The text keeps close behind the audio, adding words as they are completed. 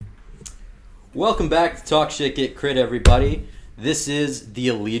Welcome back to Talk Shit Get Crit, everybody. This is the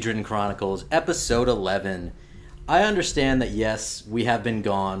Elidron Chronicles, episode 11. I understand that, yes, we have been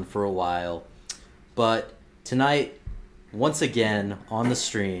gone for a while, but tonight, once again, on the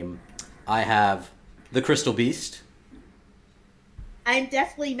stream, I have the Crystal Beast. I'm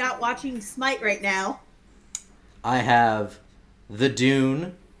definitely not watching Smite right now. I have the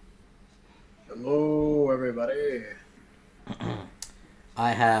Dune. Hello, everybody.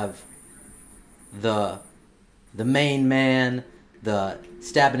 I have the main man, the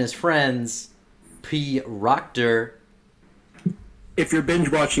stabbing his friends, P. Rockter. If you're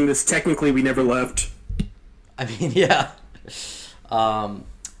binge watching this, technically we never left. I mean, yeah. I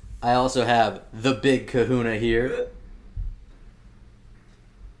also have the big kahuna here.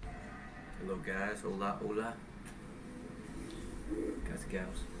 Hello guys, hola, hola. Guys and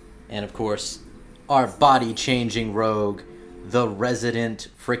gals. And of course, our body-changing rogue, the resident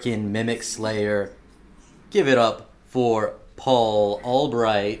frickin' mimic slayer. Give it up for Paul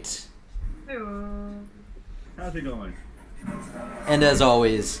Albright. How's it going? And as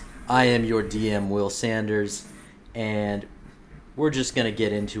always, I am your DM, Will Sanders, and we're just gonna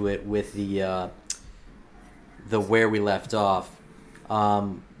get into it with the where we left off,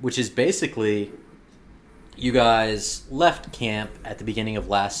 which is basically you guys left camp at the beginning of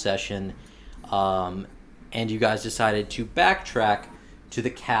last session, and you guys decided to backtrack to the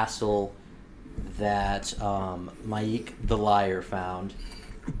castle that Maik the Liar found.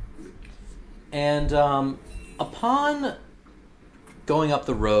 And upon going up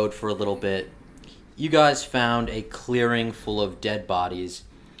the road for a little bit, you guys found a clearing full of dead bodies,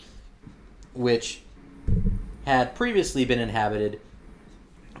 which had previously been inhabited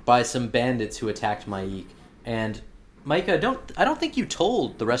by some bandits who attacked Maik. And Micah, I don't think you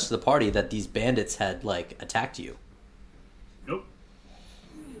told the rest of the party that these bandits had attacked you. Nope.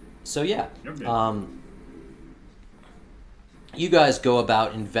 So yeah, Never did. You guys go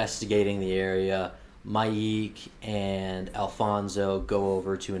about investigating the area. Maik and Alfonso go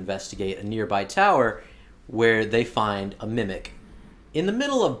over to investigate a nearby tower where they find a mimic. In the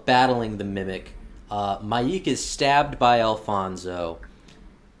middle of battling the mimic, Maik is stabbed by Alfonso,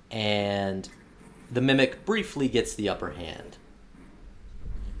 and the mimic briefly gets the upper hand.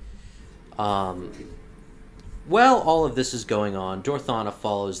 While all of this is going on, Dorthana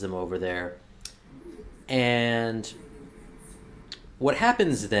follows them over there, and what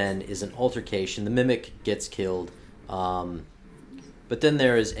happens then is an altercation. The mimic gets killed, but then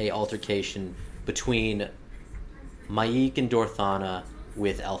there is a altercation between Maik and Dorthana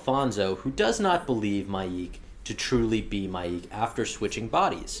with Alfonso, who does not believe Maik to truly be Maik after switching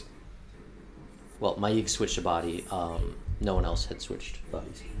bodies. Well, Maik switched a body. No one else had switched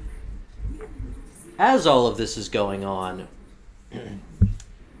bodies. As all of this is going on,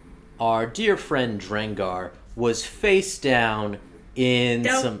 our dear friend Drengar was face down in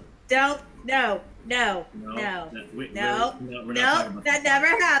No, that never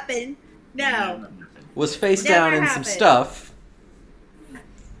happened. No. Was face Never down in happened. some stuff.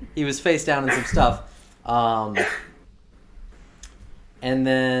 He was face down in some stuff. And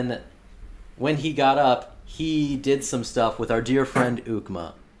then when he got up, he did some stuff with our dear friend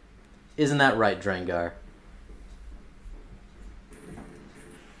Ukma. Isn't that right, Drengar?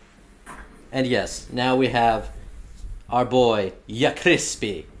 And yes, now we have our boy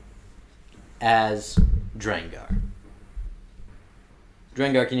Yakrispy as Drengar.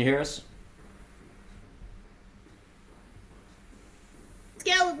 Drengar, can you hear us?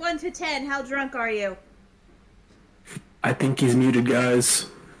 Scale of 1 to 10, how drunk are you? I think he's muted, guys.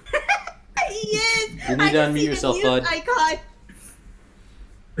 He is! You need to unmute yourself, bud. Icon.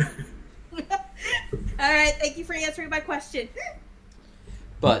 Alright, thank you for answering my question.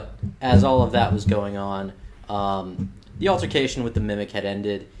 But as all of that was going on, the altercation with the mimic had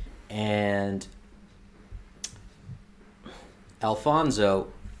ended, and Alfonso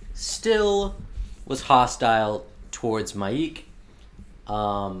still was hostile towards Maik,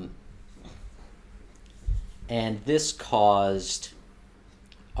 and this caused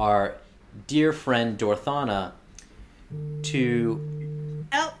our dear friend Dorthana to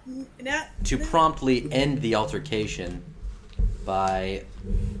promptly end the altercation by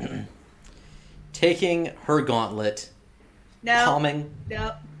taking her gauntlet, calming.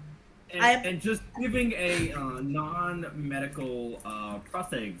 No. And just giving a non-medical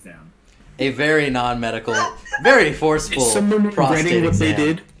prostate exam. A very non-medical, very forceful Is someone prostate regretting what they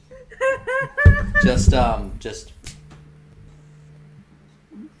exam. did? Just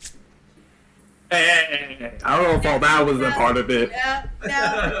Hey, I don't know if all that was a part of it.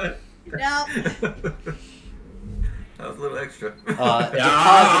 No. That was a little extra.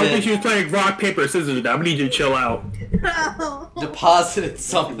 I don't think she was playing rock, paper, scissors. I need you to chill out. Deposited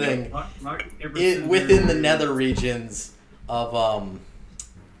something Rock, paper, within the scissors. nether regions of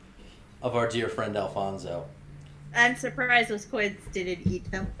our dear friend Alfonso. I'm surprised those coins didn't eat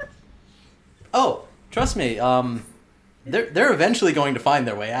them. Oh, trust me, they're eventually going to find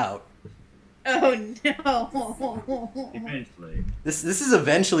their way out. Oh no! Eventually. This is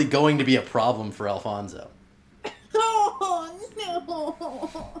eventually going to be a problem for Alfonso. Oh no!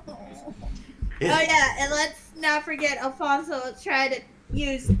 Oh yeah, and let's not forget Alfonso tried to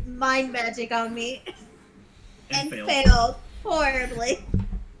use mind magic on me and failed horribly.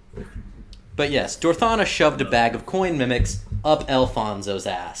 But yes, Dorthana shoved a bag of coin mimics up Alfonso's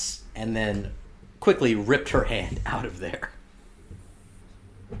ass and then quickly ripped her hand out of there.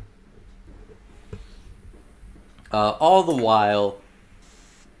 All the while,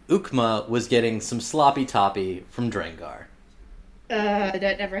 Ukma was getting some sloppy toppy from Drengar.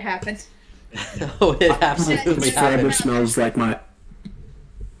 That never happened. Oh, it absolutely This forever happened. smells like my.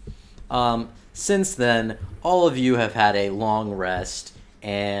 Since then, all of you have had a long rest,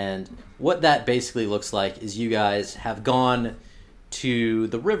 and what that basically looks like is you guys have gone to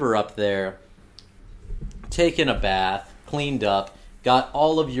the river up there, taken a bath, cleaned up, got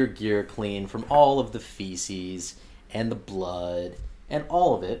all of your gear clean from all of the feces and the blood and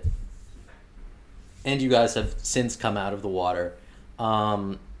all of it, and you guys have since come out of the water.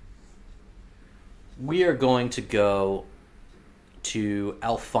 We are going to go to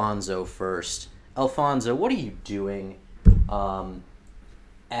Alfonso first. Alfonso, what are you doing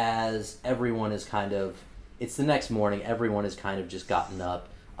as everyone is kind of... It's the next morning, everyone has kind of just gotten up.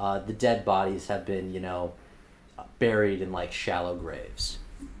 The dead bodies have been, buried in, shallow graves.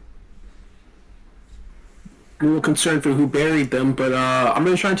 I'm a little concerned for who buried them, but I'm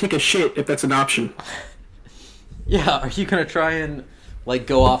gonna try and take a shit if that's an option. Yeah, are you going to try and,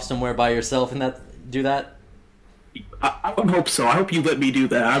 go off somewhere by yourself and do that? I would hope so. I hope you let me do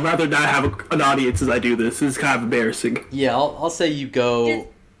that. I'd rather not have an audience as I do this. This is kind of embarrassing. Yeah, I'll say you go Just-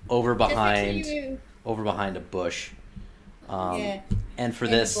 over Just behind make sure you- over behind a bush. Yeah. And for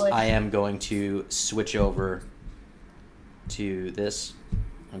In a this, bush. I am going to switch over to this.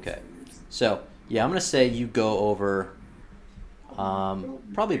 Okay. So, yeah, I'm going to say you go over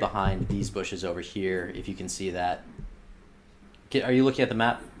probably behind these bushes over here, if you can see that. Are you looking at the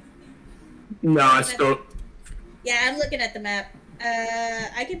map? No, I still. Yeah, I'm looking at the map.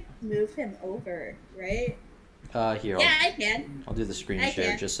 I can move him over, right? Here, Yeah, I can. I'll do the screen I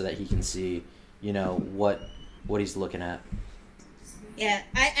share can. just so that he can see, what he's looking at. Yeah,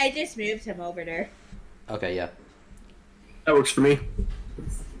 I just moved him over there. Okay, yeah. That works for me.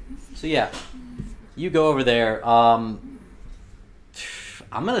 So yeah, you go over there.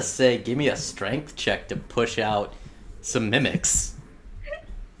 I'm gonna say, give me a strength check to push out some mimics.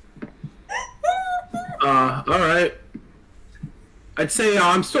 Alright. I'd say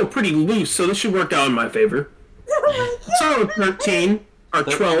I'm still pretty loose, so this should work out in my favor. So 13, or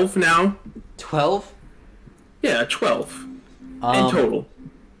 12 now. 12. Yeah, 12 in Um, total.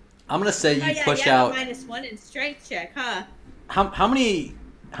 I'm gonna say you Oh yeah, push you have out. a -1 in strength check, huh? How many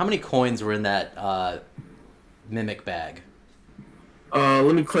coins were in that mimic bag?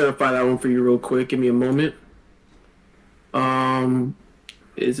 Let me clarify that one for you real quick. Give me a moment.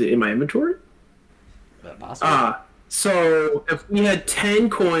 Is it in my inventory? Possibly. So if we had 10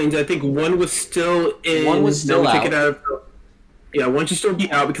 coins, I think one was still in. One was still no, we out. Take it out of, yeah, one should still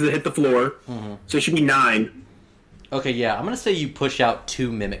be out because it hit the floor. Mhm. So it should be 9. Okay, yeah, I'm gonna say you push out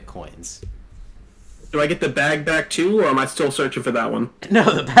 2 mimic coins. Do I get the bag back too, or am I still searching for that one? No,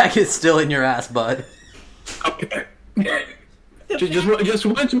 the bag is still in your ass, bud. Okay. just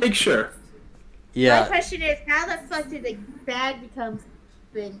wanted to make sure. My Yeah, question is, how the fuck did the bag become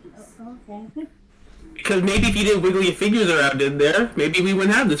big? Oh, okay. Because maybe if you didn't wiggle your fingers around in there, maybe we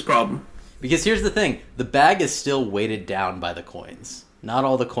wouldn't have this problem. because here's the thing: the bag is still weighted down by the coins. Not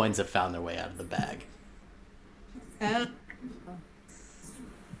all the coins have found their way out of the bag.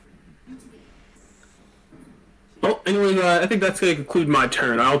 Well, anyway, I think that's going to conclude my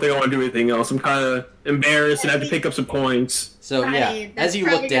turn. I don't think I want to do anything else. I'm kind of embarrassed and I have to pick up some points. So Right, yeah, that's as you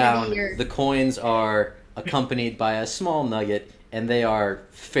probably look gonna be down, your- the coins are accompanied by a small nugget, and they are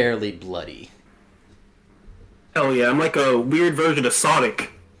fairly bloody. Hell yeah, I'm like a weird version of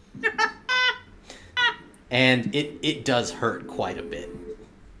Sonic. And it does hurt quite a bit.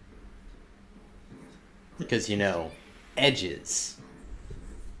 Because, edges.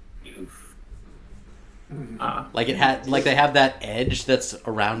 Like they have that edge that's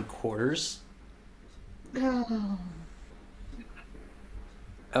around quarters. Oh.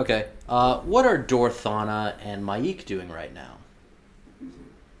 Okay. What are Dorthana and Maik doing right now?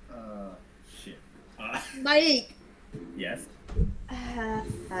 Shit. Mike, Yes.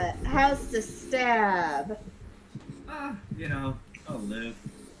 how's the stab? I'll live.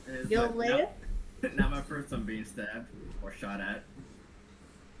 You'll live? Not my first time being stabbed or shot at.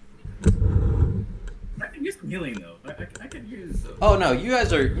 I can use some healing though. I can use. Oh no, you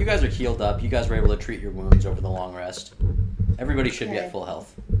guys are healed up. You guys were able to treat your wounds over the long rest. Everybody should be at full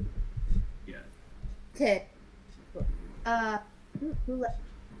health. Yeah. Okay. Who left?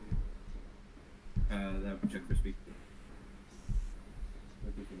 That would check for speak.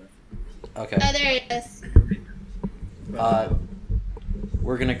 Okay. Oh, there it is.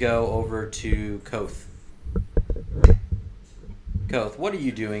 We're gonna go over to Koth. Koth, what are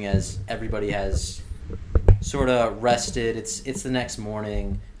you doing as everybody has sort of rested? It's the next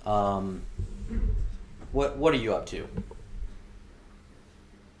morning. What are you up to?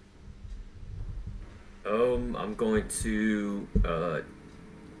 I'm going to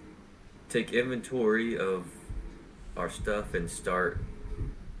take inventory of our stuff and start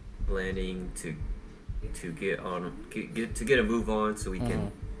planning to get a move on, so we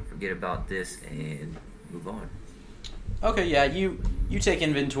can forget about this and move on. Okay, yeah, you take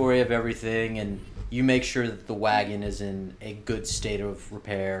inventory of everything and you make sure that the wagon is in a good state of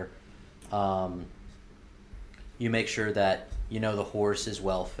repair. You make sure that the horse is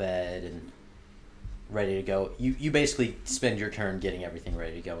well fed and ready to go. You basically spend your turn getting everything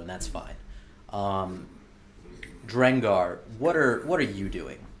ready to go, and that's fine. Drengar, what are you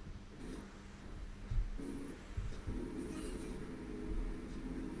doing?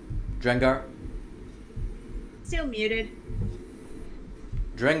 Drengar? Still muted.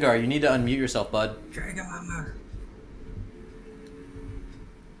 Drengar, you need to unmute yourself, bud. Drengar!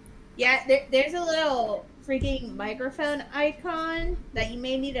 Yeah, there's a little freaking microphone icon that you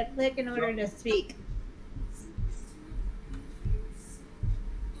may need to click in order to speak.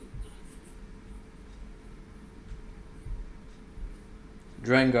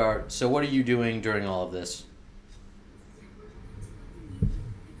 Drengar, so what are you doing during all of this?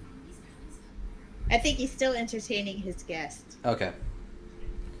 I think he's still entertaining his guest. Okay.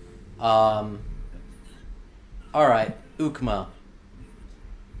 All right, Ukma.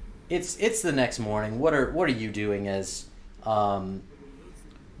 It's the next morning. What are you doing as Dorthana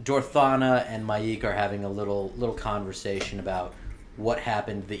and Maik are having a little conversation about what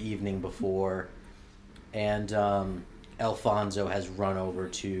happened the evening before, and Alfonso has run over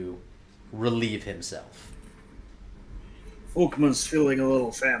to relieve himself. Oakman's feeling a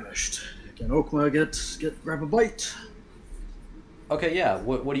little famished. Can Oakma grab a bite? Okay, yeah.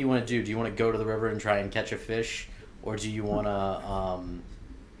 What do you want to do? Do you want to go to the river and try and catch a fish, or do you want to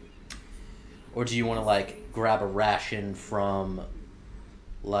like grab a ration from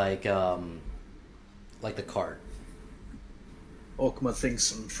like the cart? Oakma thinks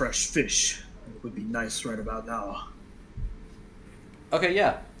some fresh fish would be nice right about now. Okay,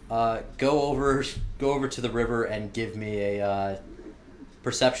 yeah. Go over to the river and give me a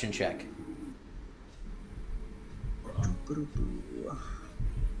perception check.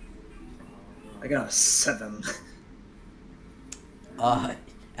 I got a 7.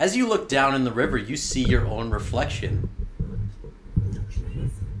 As you look down in the river, you see your own reflection.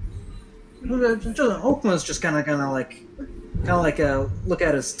 Oakman's just kind of look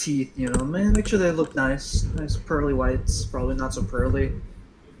at his teeth, make sure they look nice pearly whites, probably not so pearly.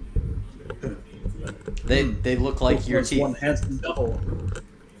 They look like your teeth. One handsome devil.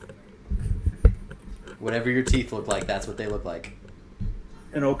 Whatever your teeth look like, that's what they look like.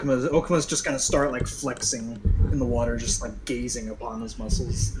 And Okuma's just gonna start like flexing in the water, just like gazing upon his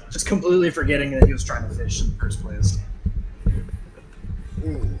muscles, just completely forgetting that he was trying to fish in the first place.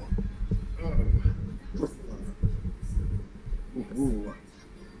 Ooh. Ooh.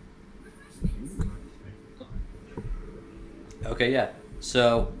 Okay, yeah.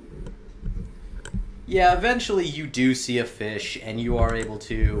 So, yeah, eventually you do see a fish, and you are able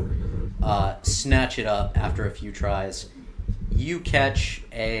to snatch it up after a few tries. You catch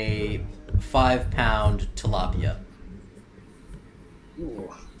a 5-pound tilapia.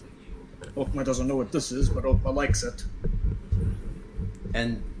 Ooh. Okma doesn't know what this is, but Okma likes it.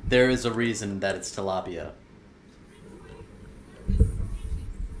 And there is a reason that it's tilapia.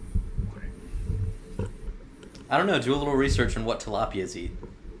 I don't know, do a little research on what tilapias eat.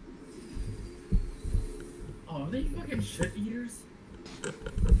 Oh, are they fucking shit eaters?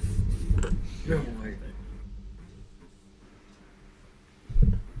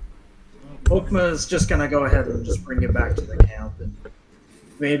 Okma is just gonna go ahead and just bring it back to the camp and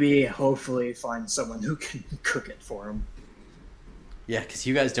maybe, hopefully, find someone who can cook it for him. Yeah, because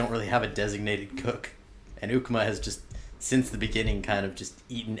you guys don't really have a designated cook. And Ukma has just, since the beginning, kind of just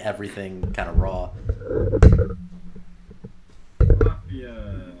eaten everything kind of raw.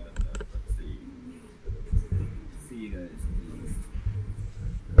 Yeah. Let's see. See you guys.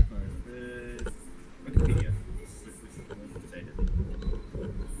 Wikipedia.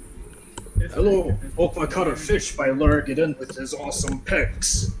 Hello, Okma caught a fish by luring it in with his awesome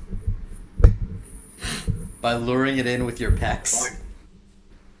pecs. By luring it in with your pecs.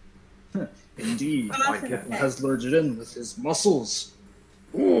 Indeed, Awesome Okma pecs. has lured it in with his muscles.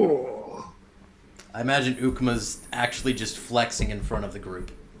 Ooh. I imagine Ukma's actually just flexing in front of the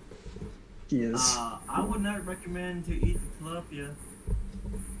group. He is. I would not recommend to eat the tilapia.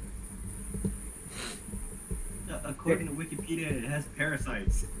 According to Wikipedia, it has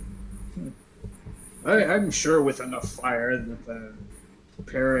parasites. I'm sure with enough fire that the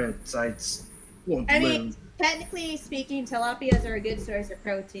parasites won't I live. mean, technically speaking, tilapias are a good source of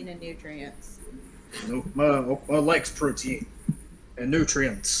protein and nutrients. Okma likes protein and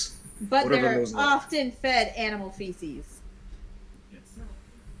nutrients. But Whatever they're those are. often fed animal feces. Yes.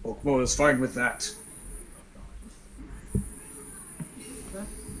 Okma is fine with that.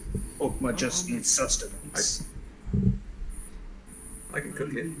 Okma just needs sustenance. I can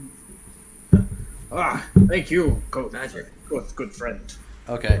cook it. Ah, thank you, Magic. good friend.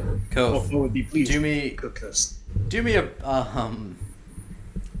 Okay, Koth, Okma would be pleased do to me cook this. do me a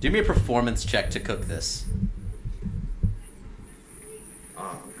performance check to cook this.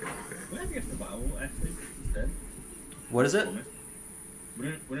 Oh, okay. Would that be a survival actually instead? What is it?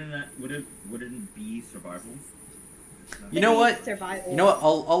 Wouldn't it be survival? You know what? Survival. You know what?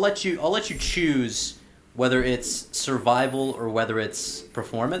 I'll let you choose whether it's survival or whether it's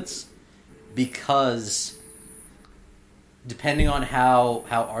performance, because depending on how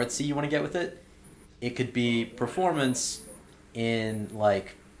artsy you want to get with it, it could be performance in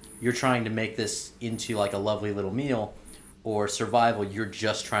like you're trying to make this into like a lovely little meal, or survival, you're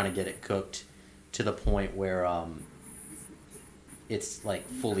just trying to get it cooked to the point where it's like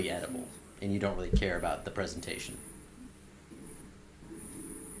fully edible and you don't really care about the presentation.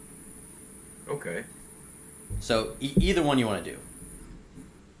 Okay. So either one you want to do.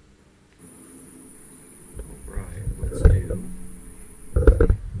 Right. Let's do.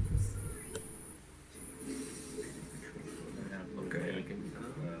 Okay. I can.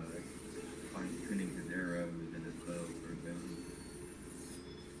 Fine tuning his arrows and his bow for them.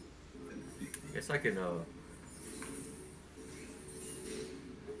 Guess I can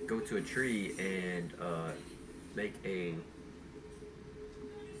go to a tree and make a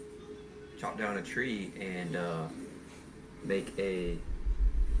chop down a tree and make a,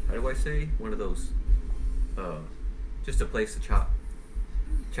 how do I say, one of those just a place to chop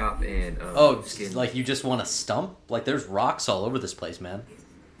and skin. Like you just want a stump? Like there's rocks all over this place, man.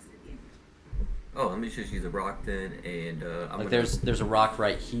 Oh, let me just use a rock then, and I'm Like gonna... there's a rock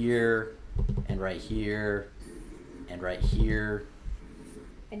right here, and right here, and right here,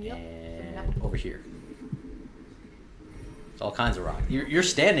 And yep. and over here. It's all kinds of rock. You're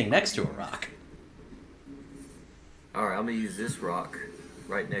standing next to a rock. All right, I'm gonna use this rock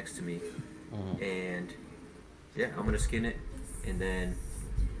right next to me, and yeah, I'm gonna skin it, and then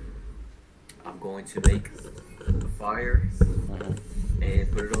I'm going to make a fire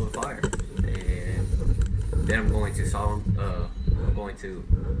and put it on the fire, and then I'm going to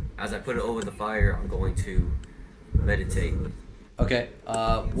as I put it over the fire, I'm going to meditate. Okay.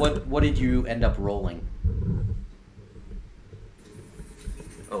 What did you end up rolling?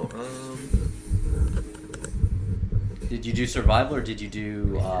 Oh, Did you do survival or did you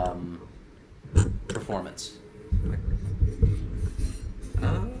do performance?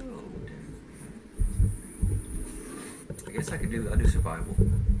 oh, I guess I'll do survival.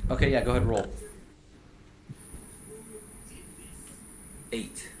 Okay, yeah, go ahead and roll.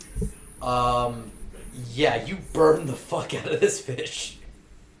 8. Yeah, you burned the fuck out of this fish.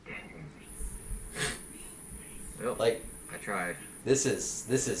 Well, Like, I tried. this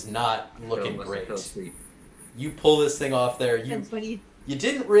is not looking I great. fell asleep. You pull this thing off there. That's when you You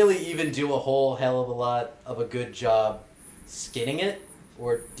didn't really even do a whole hell of a lot of a good job skinning it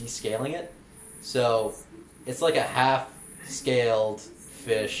or descaling it. So it's like a half-scaled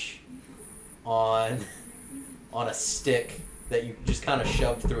fish on a stick that you just kind of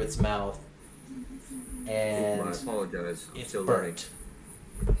shoved through its mouth. And I apologize. I'm it's still learning.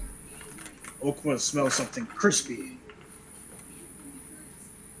 burnt. Okma smells something crispy.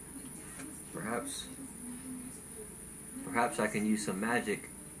 Perhaps I can use some magic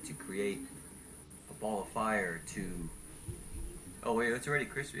to create a ball of fire to... Oh wait, it's already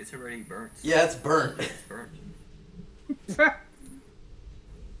crispy. It's already burnt. Yeah, it's burnt. It's burnt.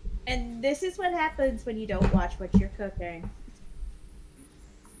 And this is what happens when you don't watch what you're cooking.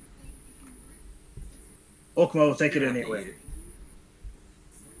 Okuma will take it You have to anyway. eat it.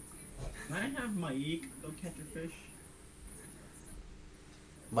 Can I have Maik go catch a fish?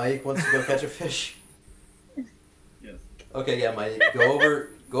 Mike wants to go catch a fish. Yes. Okay, yeah, Mike, go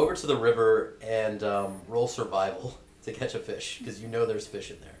over to the river and roll survival to catch a fish because you know there's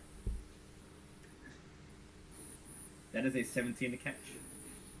fish in there. That is a 17 to catch.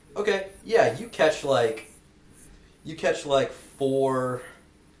 Okay, yeah, you catch like 4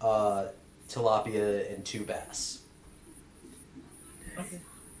 tilapia and 2 bass. Okay.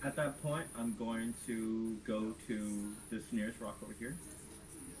 At that point, I'm going to go to this nearest rock over here,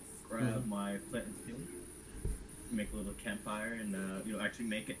 grab my flint and steel, make a little campfire, and actually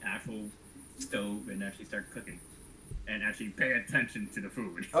make an actual stove and actually start cooking, and actually pay attention to the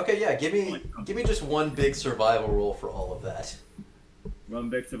food. Okay, yeah, give me just one big survival roll for all of that. One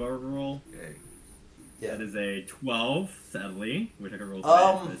big survival roll. Okay. Yeah. That is a 12, sadly, which I could roll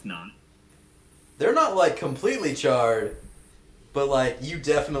fast, but it's not. They're not like completely charred, but like you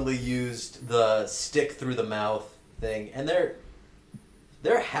definitely used the stick through the mouth thing, and they're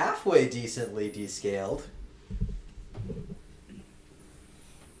halfway decently descaled.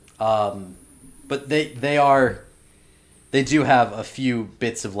 But they do have a few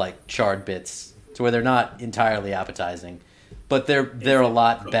bits of like charred bits to where they're not entirely appetizing, but they're a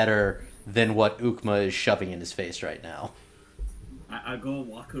lot better than what Ukma is shoving in his face right now. I go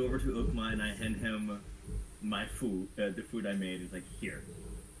walk over to Ukma and I hand him my food, the food I made. Is like, here.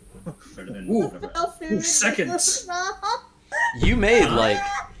 Better than Ooh. whatever else. Ooh, seconds. You made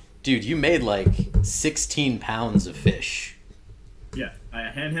like 16 pounds of fish. Yeah, I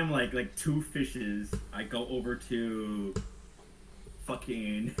hand him like 2 fishes. I go over to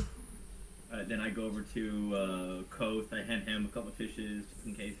fucking. Then I go over to Koth. I hand him a couple of fishes just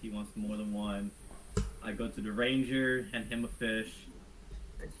in case he wants more than one. I go to the ranger, hand him a fish.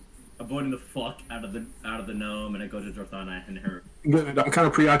 Avoiding the fuck out of the gnome, and I go to Jorthana and her. Good. I'm kind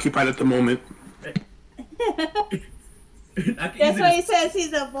of preoccupied at the moment. That's why he says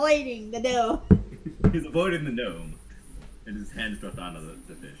he's avoiding the gnome. He's avoiding the gnome, and his hands Jorthana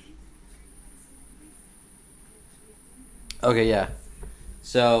the fish. Okay, yeah.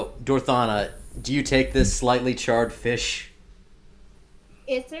 So, Dorthana, do you take this slightly charred fish?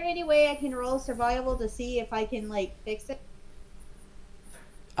 Is there any way I can roll survival to see if I can like fix it?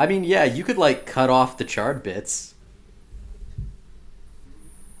 I mean, yeah, you could like cut off the charred bits.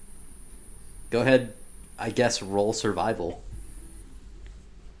 Go ahead, I guess, roll survival.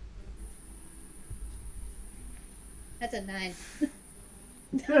 That's a 9.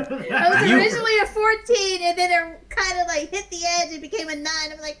 I was originally a 14, and then it kind of like hit the edge and became a 9.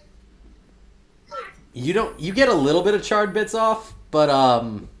 I'm like, You get a little bit of charred bits off, but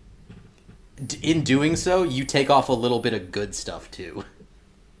in doing so, you take off a little bit of good stuff too.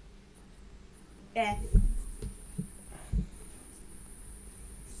 eh.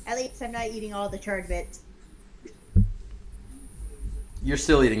 At least I'm not eating all the charred bits. You're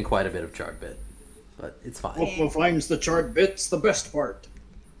still eating quite a bit of charred bit, but it's fine. Okuma finds the charred bits the best part.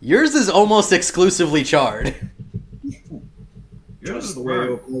 Yours is almost exclusively charred. Just the way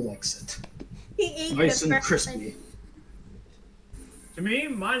Okuma likes it. He ate Nice the and first crispy. To me,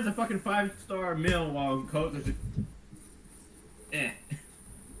 mine's a fucking 5-star meal, while Coach is just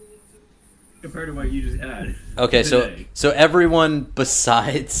compared to what you just had. Okay, today. so everyone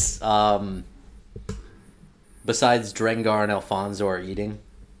besides Drengar and Alfonso are eating.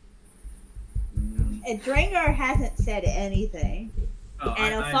 And Drengar hasn't said anything. Oh,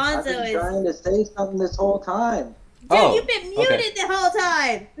 And I- Alfonso I've been is. trying to say something this whole time. Dude, you've been muted okay. the whole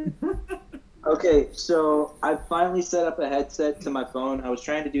time! Okay, so I finally set up a headset to my phone. I was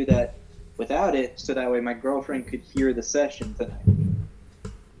trying to do that without it, so that way my girlfriend could hear the session tonight.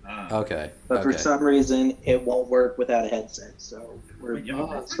 Okay. But for some reason, it won't work without a headset, so we're Wait, you have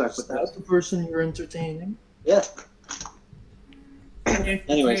a headset? stuck with That's that. the person you're entertaining. Yeah.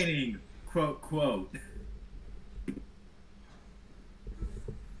 Entertaining, quote.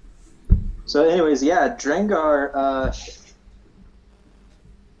 So, anyways, yeah, Drengar.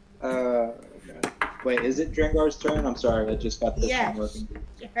 Wait, is it Drengar's turn? I'm sorry, I just got this Yeah. one working.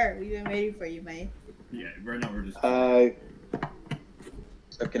 Sure, we've been waiting for you, mate. Yeah, right now we're just.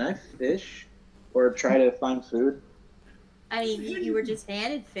 So can I fish or try to find food? I mean, you were just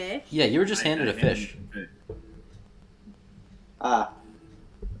handed fish. Yeah, you were just handed a fish. Ah.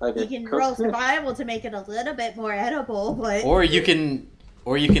 Okay. You can cook roll fish. survival to make it a little bit more edible, but Or you can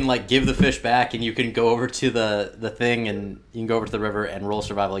like give the fish back and you can go over to the thing and you can go over to the river and roll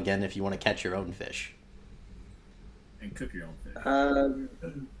survival again if you want to catch your own fish. And cook your own fish.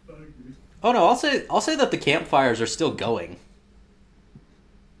 Oh no, I'll say that the campfires are still going.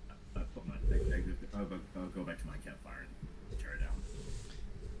 I'll go back to my campfire and tear it down.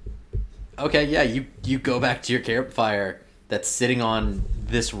 Okay, yeah, you go back to your campfire that's sitting on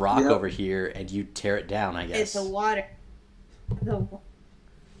this rock Yep. over here, and you tear it down, I guess. It's the water.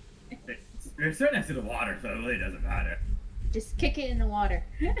 It's right next to the water, so it really doesn't matter. Just kick it in the water.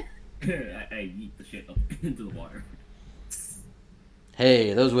 I eat the shit up into the water.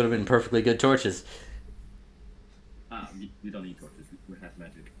 Hey, those would have been perfectly good torches. We don't need torches. We have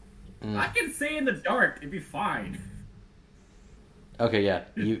magic. Mm. I can see in the dark. It'd be fine. Okay, yeah,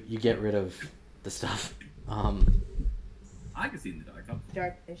 you get rid of the stuff. I can see in the dark.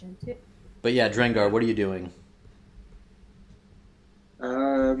 Dark vision too. But yeah, Drengar, what are you doing?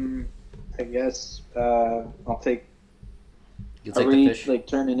 I guess I'll take. You'll Are take we the fish? like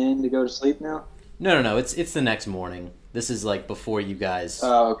turning in to go to sleep now? No. It's the next morning. This is like before you guys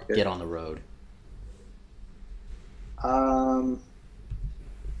Oh, okay. get on the road.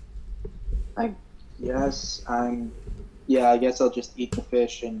 I guess I guess I'll just eat the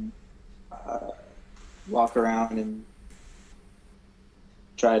fish and walk around and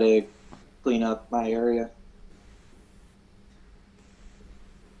try to clean up my area.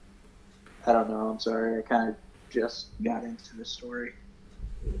 I don't know. I'm sorry. I kind of just got into the story.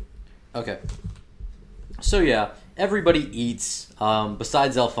 Okay. So yeah, everybody eats,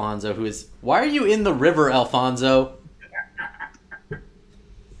 besides Alfonso, who is... Why are you in the river, Alfonso?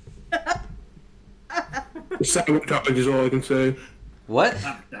 Sabotage is all I can say. What?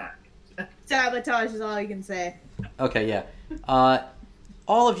 Sabotage is all you can say. Okay, yeah.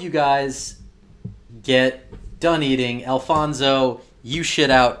 All of you guys get done eating. Alfonso, you shit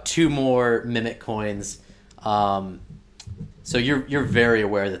out 2 more mimic coins. So you're very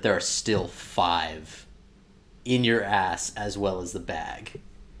aware that there are still 5 in your ass as well as the bag.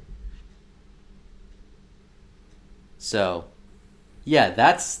 So, yeah,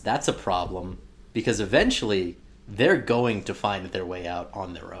 that's a problem because eventually they're going to find their way out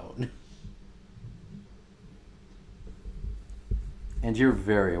on their own. And you're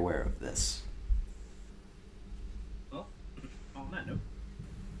very aware of this. Well, on that note,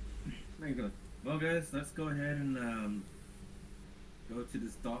 well, guys, let's go ahead and go to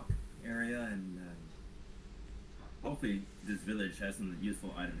this dock area and hopefully this village has some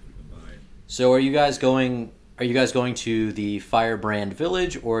useful items we can buy. So are you guys going to the Firebrand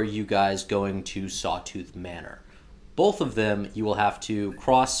village, or are you guys going to Sawtooth Manor? Both of them you will have to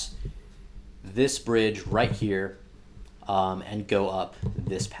cross this bridge right here and go up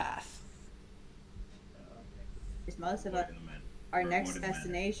this path. Because most of us, our next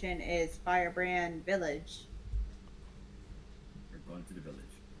destination is Firebrand Village. We're going to the village.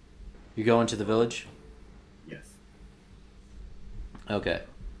 You go into the village? Yes. Okay.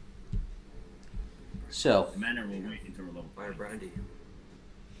 So, The manor will wait until we're level Firebrandy.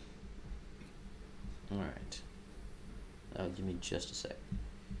 alright. Give me just a sec.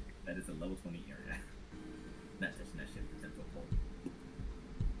 That is a level 20 area. Not touching that shit. That's a hole.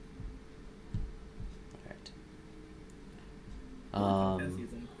 Alright.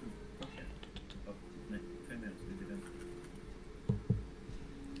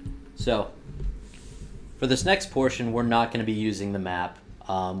 So, for this next portion, we're not going to be using the map.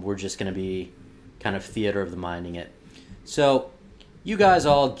 We're just going to be kind of theater of the minding it. So, you guys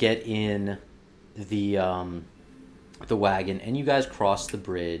all get in the wagon, and you guys cross the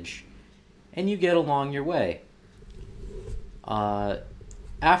bridge, and you get along your way.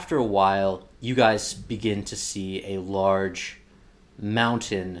 After a while, you guys begin to see a large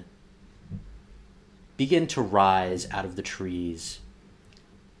mountain begin to rise out of the trees.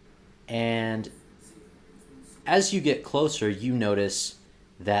 And as you get closer, you notice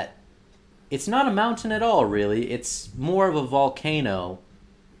that it's not a mountain at all, really. It's more of a volcano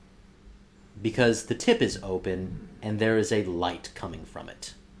because the tip is open and there is a light coming from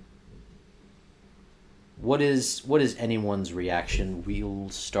it. What is anyone's reaction? We'll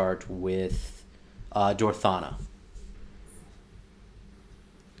start with Dorthana.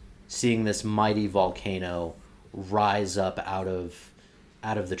 Seeing this mighty volcano rise up out of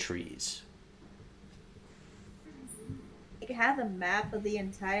the trees. You have a map of the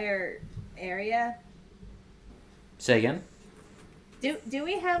entire area. Say again? Do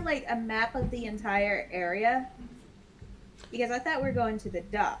we have like a map of the entire area? Because I thought we were going to the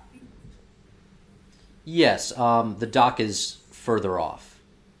dock. Yes, the dock is further off.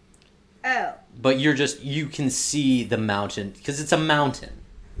 Oh. But you can see the mountain because it's a mountain.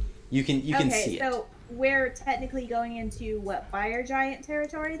 You can see it. Okay, so we're technically going into what, fire giant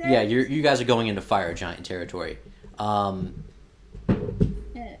territory there? Yeah, you guys are going into fire giant territory.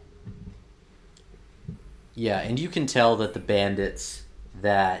 Yeah, and you can tell that the bandits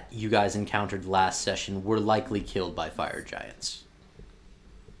that you guys encountered last session were likely killed by fire giants.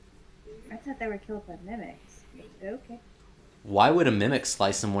 I thought they were killed by mimics. Okay. Why would a mimic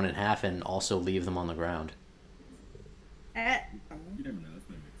slice someone in half and also leave them on the ground? You never know. It's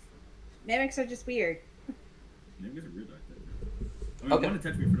mimics. Mimics are just weird. Mimics are weird like that. I mean, Okay. want to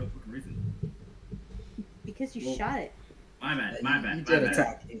touch me for no fucking reason. Because you shot it. My bad. My bad. You My did bad.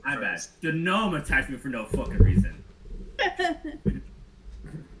 attack me My bad. first. The gnome attacked me for no fucking reason.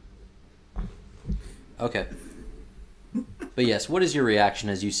 Okay. But yes, what is your reaction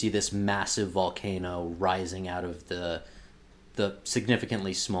as you see this massive volcano rising out of the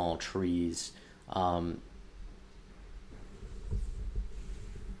significantly small trees? Alright.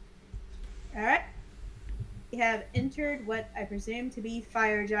 You have entered what I presume to be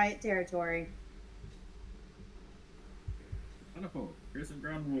fire giant territory. Wonderful. Here's some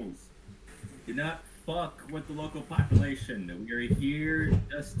ground rules. Do not fuck with the local population. We are here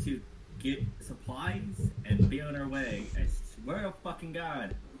just to get supplies and be on our way. I swear to fucking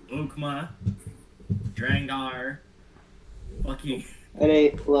God. Ukma, Drangar, fucking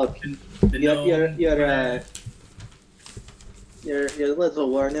Hey, look, the your gnome. your little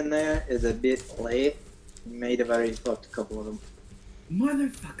warning there is a bit late. You might have already fucked a couple of them.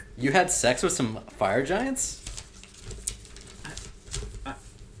 Motherfucker. You had sex with some fire giants?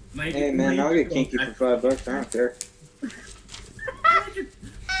 Hey man, I'll get kinky for $5. I don't care.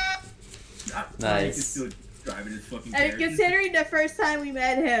 Nice. Is still driving his fucking And carriage. considering the first time we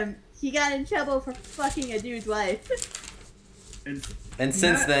met him, he got in trouble for fucking a dude's wife. And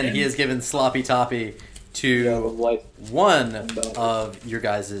since then, he has given sloppy toppy Yeah, to with life. one of your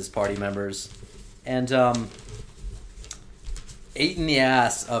guys' party members, and eaten the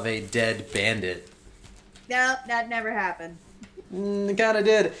ass of a dead bandit. No, that never happened. Kinda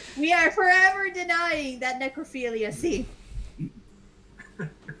did. We are forever denying that necrophilia scene.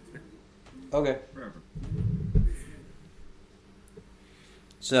 Okay. Forever.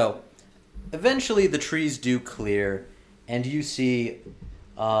 So, eventually the trees do clear, and you see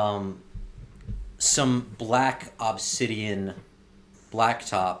some black obsidian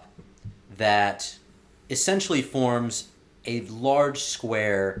blacktop that essentially forms a large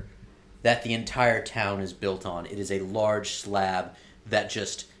square that the entire town is built on. It is a large slab that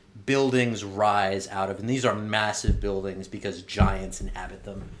just buildings rise out of, and these are massive buildings because giants inhabit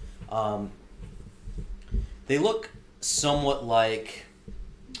them. They look somewhat like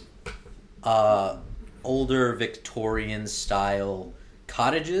older Victorian style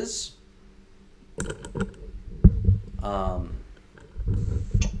cottages.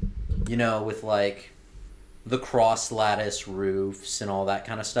 You know, with like the cross lattice roofs and all that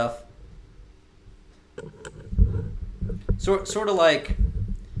kind of stuff. Sort of like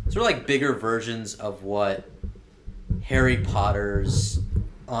bigger versions of what Harry Potter's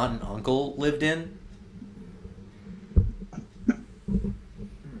aunt and uncle lived in.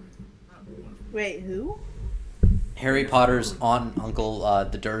 Wait, who? Harry Potter's aunt and uncle,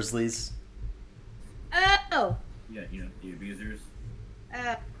 the Dursleys. Oh! Yeah, you know, the abusers.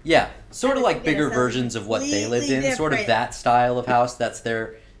 Yeah, sort of like Yeah, bigger sounds versions of what they lived in. completely Sort of different. that style of house.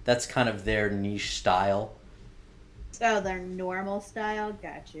 That's kind of their niche style. Oh, their normal style?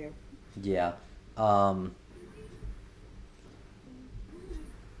 Got you. Yeah. So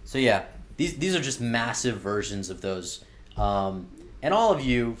yeah, these are just massive versions of those, and all of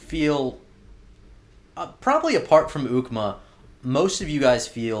you feel, probably apart from Ukma, most of you guys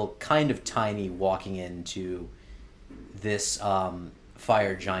feel kind of tiny walking into this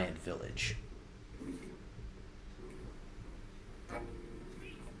fire giant village.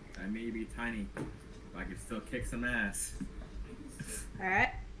 I may be tiny, but I can still kick some ass. Alright.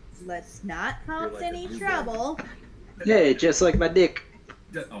 Let's not cause like a any bluebird. trouble. Hey, just like my dick.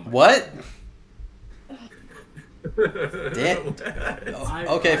 Oh my What? Damn.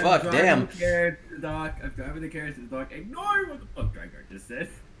 Okay, fuck, I'm damn. driving the carriage to the dock. I'm driving the carriage to the dock. Ignore what the fuck Dryguard just said.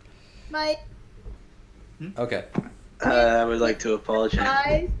 My Okay. I would like to apologize.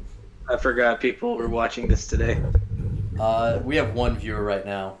 eyes. I forgot people were watching this today. We have one viewer right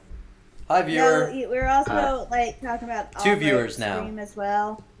now. Hi, viewer. No, we're also like talking about Two all the viewers now. stream as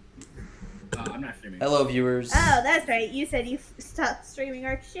well. I'm not streaming. Hello, viewers. Oh, that's right. You said you stopped streaming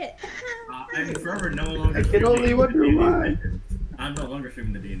our shit. I'm forever no longer. I can only wonder why. I'm no longer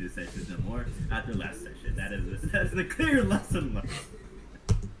streaming the D&D sessions no more. After last session, that's a clear lesson learned.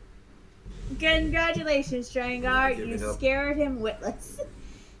 Congratulations, Drangar. You Giving up. scared him witless.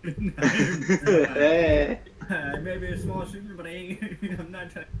 Hey. I may be a small streamer, but I'm not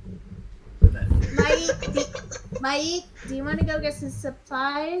trying. Mike, do you want to go get some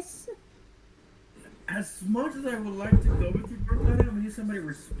supplies? As much as I would like to go with you, Brooklyn, I'm gonna need somebody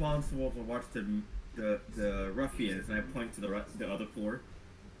responsible to watch the ruffians, and I point to the other floor.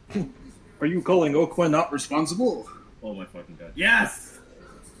 Are you calling Okuma not responsible? Oh my fucking god! Yes.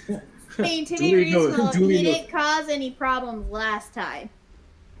 I mean, to be Duly noted, reasonable, duly he noted. didn't cause any problems last time.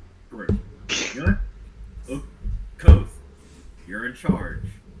 Correct. Koth, you're in charge.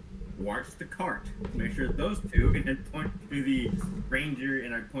 Watch the cart. Make sure those two, and then point to the ranger,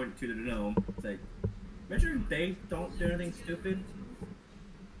 and I point to the gnome. Say, make sure they don't do anything stupid.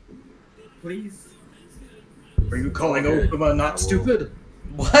 Please. Are you calling Okuma not stupid?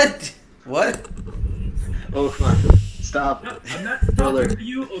 What? What? Oh, come on. Stop. No, I'm not Brother. talking to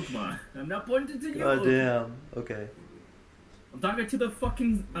you, Ukma. I'm not pointing to you. God Ukma. damn. Okay. I'm talking to the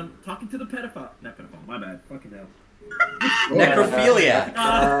pedophile. Not pedophile. My bad. Fucking hell. Necrophiliac.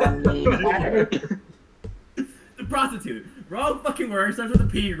 The prostitute. Wrong fucking word. Starts with a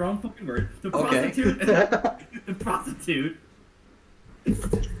P. Wrong fucking word. The Okay. prostitute. The prostitute. I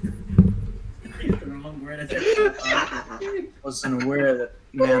used the wrong word. I said Wasn't aware that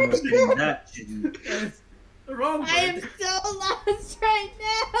man was getting that shitty. yes. The wrong word. I am so lost right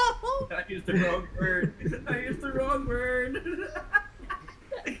now. I used the wrong word. I used the wrong word.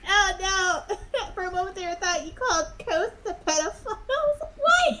 Oh no! For a moment there, I thought you called Coast the pedophile. I was like,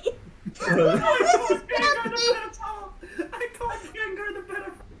 what? This is happening. I called Gengar the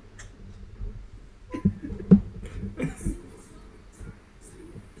pedophile.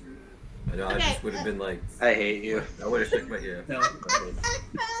 I know, I Okay. just would have been like, I hate you. I would have shook my yeah.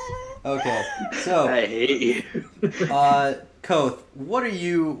 Okay. So, I hate you. Koth, what are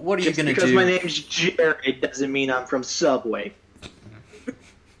you Just gonna because do? my name's Jared doesn't mean I'm from Subway.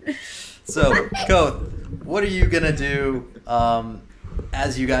 So, Koth, what are you gonna do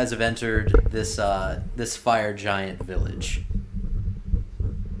as you guys have entered this fire giant village?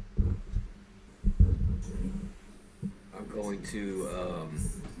 I'm going to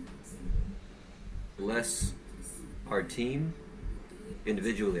bless our team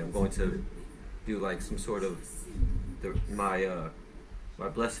individually. I'm going to do like some sort of my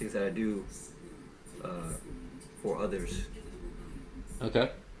blessings that I do for others. Okay.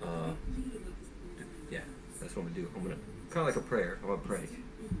 Yeah, that's what I'm gonna do. I'm gonna kind of like a prayer. I'm gonna pray.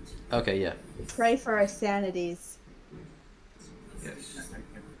 Okay. Yeah. Pray for our sanities. Yes. I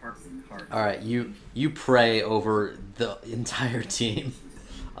parked the car. All right. You pray over the entire team.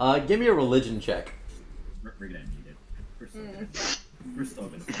 Give me a religion check. We're gonna need it. We're still gonna. We're still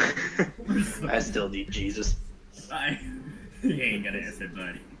gonna. We're still I still need Jesus. He ain't gonna answer,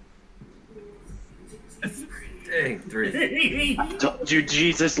 buddy. Dang, 3. Told you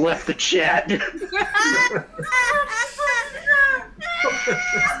Jesus left the chat.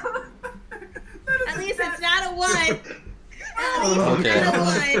 At least it's not a one. Okay. Not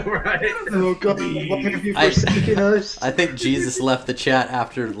a one. Right. Oh God, why have you I- forsaken us? I think Jesus left the chat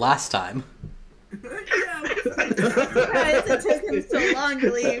after last time. Surprised it took him so long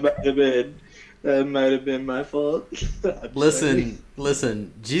to leave. That might have been my fault. I'm sorry.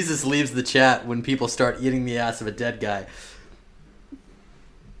 Listen. Jesus leaves the chat when people start eating the ass of a dead guy.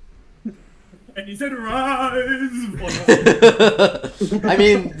 And he said, "Rise!" I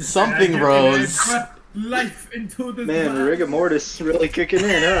mean, something And rose. breath life into this Man, body. rigor mortis really kicking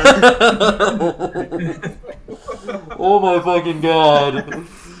in, huh? Oh my fucking god.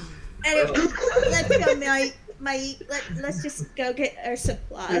 Anyway, let's go, mate. Let's just go get our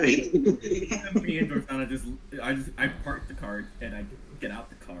supplies. Me and Jordana I park the cart and I get out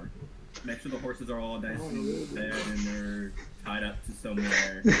the cart. Make sure the horses are all nice and fed and they're tied up to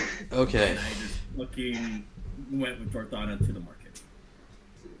somewhere. Okay. And I just went with Jordana to the market.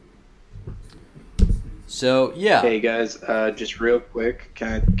 So, yeah. Hey guys, just real quick,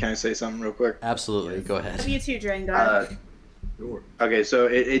 can I say something real quick? Absolutely. Go ahead. Love you too, Drangar. Sure. Okay, so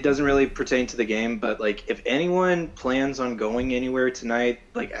it doesn't really pertain to the game, but like if anyone plans on going anywhere tonight,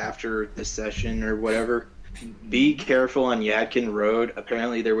 like after the session or whatever, be careful on Yadkin Road.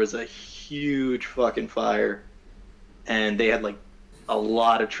 Apparently there was a huge fucking fire, and they had like a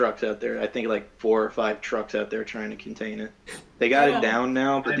lot of trucks out there. I think like 4 or 5 trucks out there trying to contain it. They got it down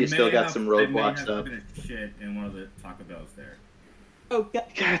now, but they still got some roadblocks up. I may have shit in one of the Taco Bells there. Oh, God.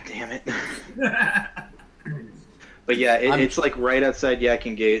 God damn it. But yeah, it's like right outside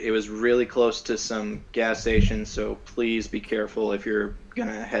Yakin Gate. It was really close to some gas stations, so please be careful if you're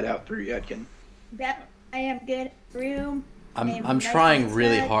gonna head out through Yadkin. That I am good. Room. I'm trying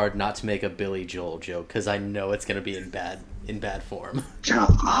really hard not to make a Billy Joel joke because I know it's gonna be in bad form. Shut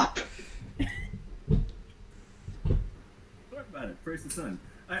up. Talk about it. Praise the sun.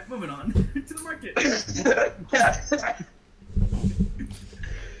 Alright, moving on to the market.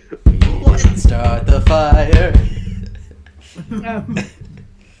 What? Start the fire.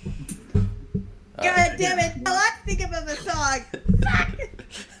 God damn it! I like to think of a song.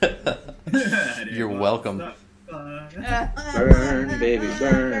 You're welcome. Burn, baby,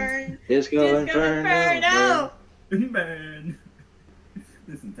 burn. Disco Inferno. Burn.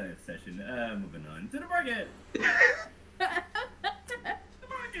 This entire session. Moving on to the market. The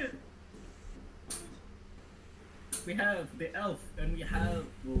market. We have the elf, and we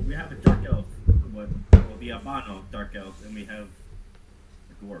have a dark elf. The albino dark elf, and we have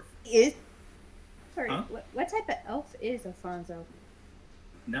a dwarf. Sorry, Huh? what type of elf is Alfonso?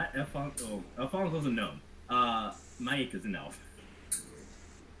 Not Alfonso. Alfonso's a gnome. Mike is an elf.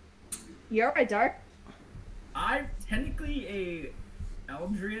 You're a dark. I'm technically a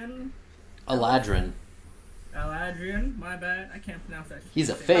Eldrian. Eladrin. Eladrian, my bad. I can't pronounce that. He's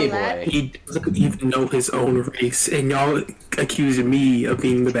a Fey boy. He doesn't even know his own race, and y'all accusing me of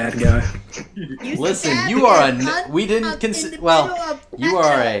being the bad guy. Listen, you are a. We didn't consider. Well, you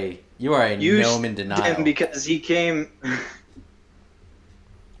are a gnome in denial. Him because he came.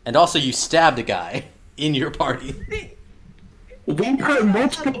 And also, you stabbed a guy in your party. We hurt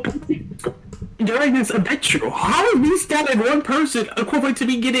multiple people during this adventure. How is me stabbing one person equivalent to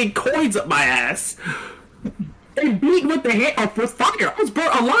me getting coins up my ass? They beat with the hand off with fire. I was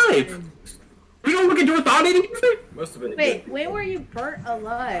burnt alive. We don't look at your thought anything? Must have been. Wait, when were you burnt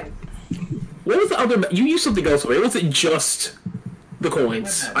alive? What was the other? You used something else. It wasn't just the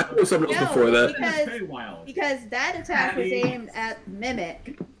coins. I know something else before that. Because that attack was aimed at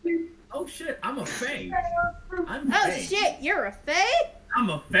Mimic. Oh shit, I'm a Fae. Oh shit, you're a Fae? I'm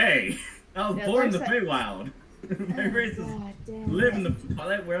a Fae. I was born in the Feywild. My race is live in the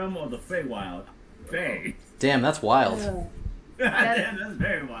twilight realm of the Feywild. Fae. Damn, that's wild. Damn, that's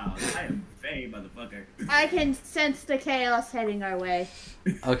very wild. I am Fae, motherfucker. I can sense the chaos heading our way.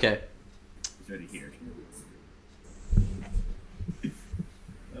 Okay. It's already here.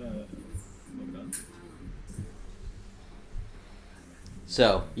 Moving on.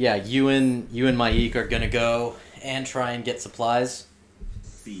 So yeah, you and Maik are gonna go and try and get supplies.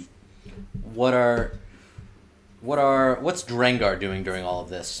 See. What's Drengar doing during all of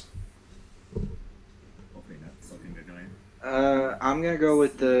this? Hopefully not something they're doing. I'm gonna go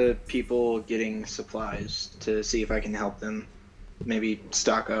with the people getting supplies to see if I can help them. Maybe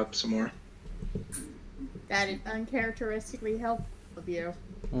stock up some more. That is uncharacteristically helpful of you.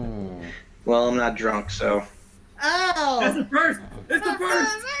 Well, I'm not drunk, so. Oh! That's the first! It's the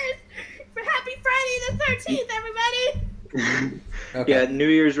first! For Happy Friday the 13th, everybody! Okay. Yeah, New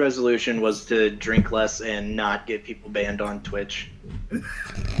Year's resolution was to drink less and not get people banned on Twitch.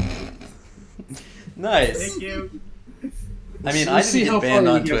 Nice. Thank you. I mean, So I we'll see didn't how get banned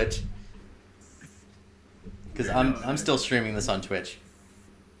far on you get. Twitch because I'm still streaming this on Twitch.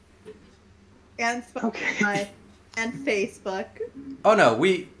 And Spotify. And Facebook. Oh no,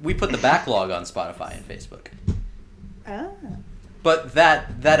 we put the backlog on Spotify and Facebook. Oh. But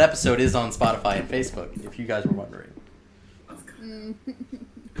that episode is on Spotify and Facebook, if you guys were wondering.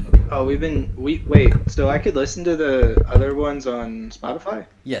 Oh, wait, so I could listen to the other ones on Spotify?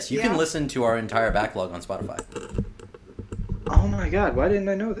 Yes, you can listen to our entire backlog on Spotify. Oh my god, why didn't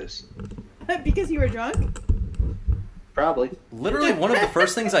I know this? Because you were drunk? Probably. Literally, one of the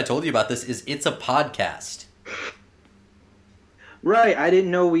first things I told you about this is it's a podcast. Right, I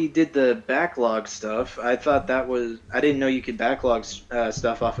didn't know we did the backlog stuff. I didn't know you could backlog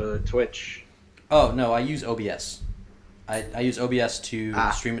stuff off of Twitch. Oh, no, I use OBS. I use OBS to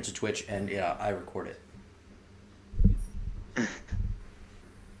stream it to Twitch, and yeah, I record it.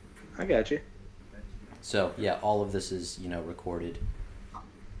 I got you. So, yeah, all of this is, recorded.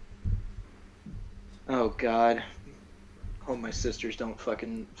 Oh god. Hope my sisters don't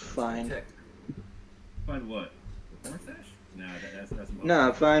fucking find. Find what? Horsefish? No, that's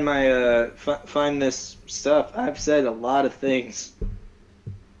No, find my find this stuff. I've said a lot of things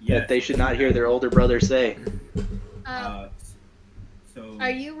that they should not hear their older brother say. So Are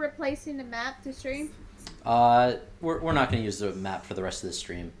you replacing the map to stream? We're not going to use the map for the rest of the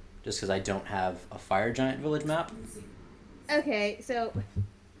stream, just because I don't have a Fire Giant Village map. Okay, so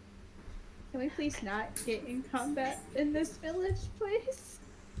can we please not get in combat in this village, please?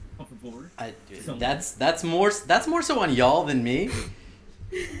 That's more so on y'all than me.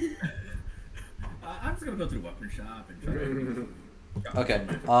 I'm just gonna go to the weapon shop and try. Okay.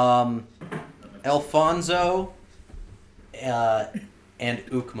 Alfonso and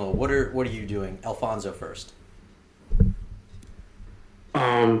Ukmo, what are you doing? Alfonso first.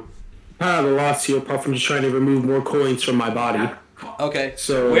 I have a loss here apart from just trying to remove more coins from my body. Okay.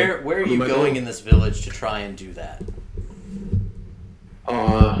 So where are you going in this village to try and do that?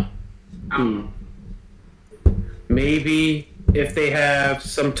 Maybe if they have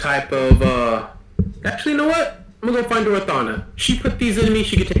some type of actually, you know what? I'm gonna go find Dorothana. She put these in me.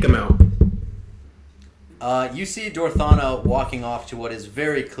 She could take them out. You see Dorthana walking off to what is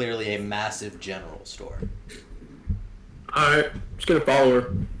very clearly a massive general store. Alright, just gonna follow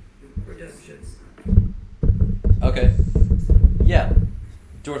her. Okay. Yeah.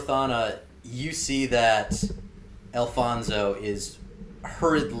 Dorthana, you see that Alfonso is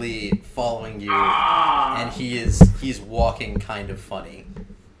hurriedly following you, and he's walking kind of funny.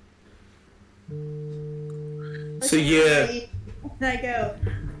 So yeah. And I go,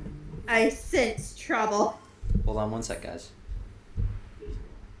 I sense trouble. Hold on one sec, guys.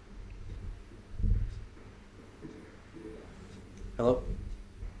 Hello?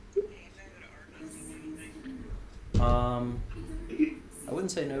 I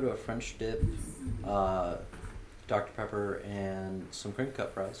wouldn't say no to a French dip, Dr. Pepper, and some crinkle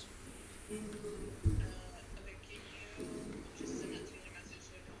cut fries.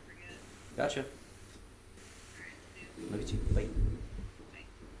 Gotcha. Love you too. Bye.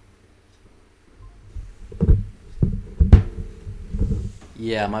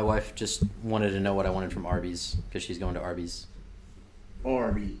 Yeah, my wife just wanted to know what I wanted from Arby's, because she's going to Arby's.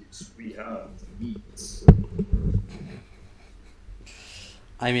 Arby's, we have the meats.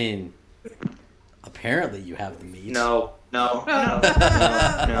 I mean, apparently you have the meat. No. No. No.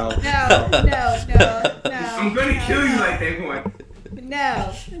 I'm gonna kill you like that one.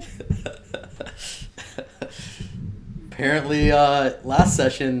 No. Apparently, last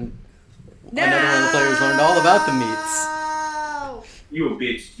session, another one of the players learned all about the meats. You a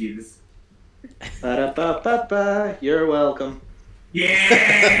bitch, Jesus. Ba-da-ba-ba-ba. You're welcome.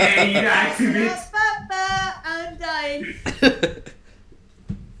 Yeah, you got to, bitch. I'm dying.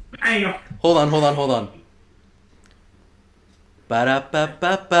 Bam. Hold on.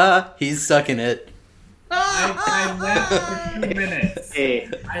 Ba-da-ba-ba-ba. He's sucking it. I left for 2 minutes. Hey.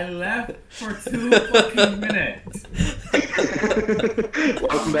 I left for 2 fucking minutes.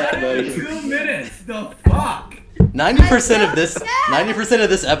 Welcome back, buddy. 2 minutes. The fuck? 90% of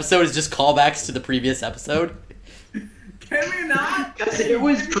this episode is just callbacks to the previous episode. Can we not? It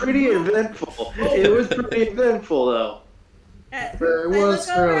was pretty eventful. It was pretty eventful, though. I was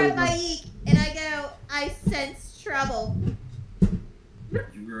look over fairly at my eek and I go, I sense trouble.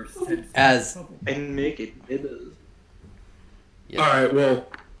 You're As- And make it better. Yeah. Alright, well,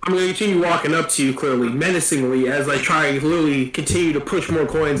 I'm gonna continue walking up to you clearly, menacingly, as I try and literally continue to push more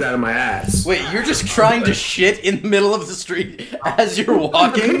coins out of my ass. Wait, you're just trying to shit in the middle of the street as you're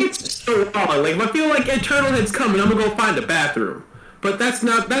walking? It's so odd. Like, if I feel like a turtle head's coming, I'm gonna go find a bathroom. But that's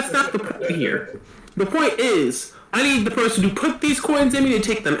not the point here. The point is, I need the person who put these coins in me to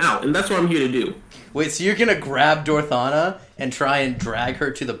take them out, and that's what I'm here to do. Wait, so you're gonna grab Dorthana and try and drag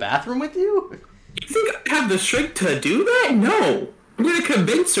her to the bathroom with you? You think I have the strength to do that? No. I'm gonna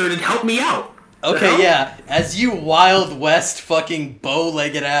convince her to help me out. Okay, yeah. As you Wild West fucking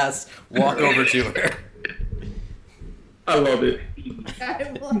bow-legged ass walk over to her. I love it.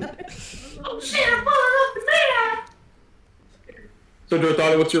 So,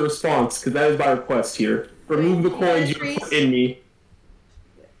 Dorthana, what's your response? Because that is my request here. Remove the coins you put in me.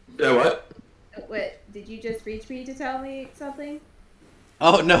 Yeah, what? What? Did you just reach me to tell me something?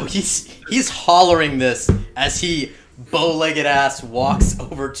 Oh no, he's hollering this as he bow-legged ass walks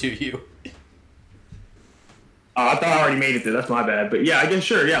over to you. Oh, I thought I already made it there. That's my bad. But yeah, I guess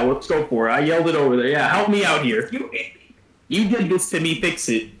sure. Yeah, let's go for it. I yelled it over there. Yeah, help me out here. You did this to me. Fix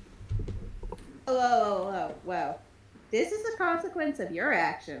it. Whoa. This is a consequence of your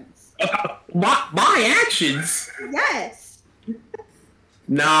actions. My actions? Yes.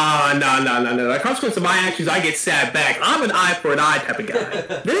 Nah. The consequence of my actions, I get stabbed back. I'm an eye for an eye type of guy.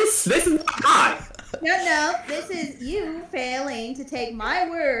 This is not eye. No. This is you failing to take my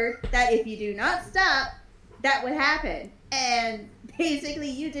word that if you do not stop, that would happen. And basically,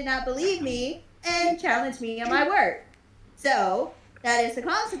 you did not believe me and challenged me on my word. So that is the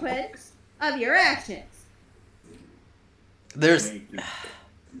consequence of your actions. There's...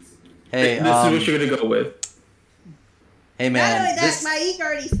 Hey, This is what you're gonna go with. Hey man, Not only that, my eek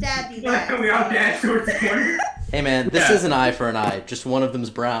already stabbed you back. Hey man, this is an eye for an eye. Just one of them's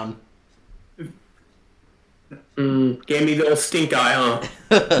brown. Gave me the old stink eye, huh?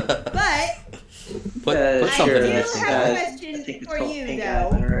 But Put something in I it. do have a question for you, though.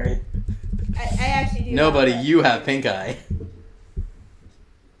 I actually do. Nobody, have you have pink eye.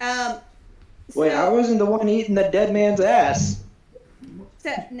 Wait, I wasn't the one eating the dead man's ass.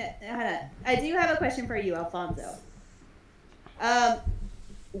 So, no, hold on. I do have a question for you, Alfonso.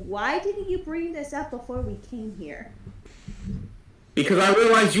 Why didn't you bring this up before we came here? Because I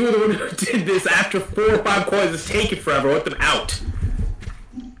realized you were the one who did this after 4 or 5 coins is taking forever. Let them out.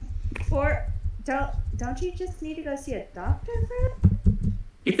 Don't you just need to go see a doctor for it?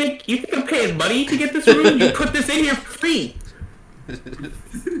 You think I'm paying money to get this room? You put this in here for free.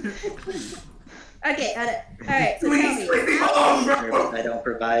 Okay, alright, so tell me. I don't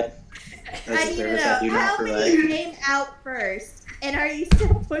provide. I need to know, how many came out first? And are you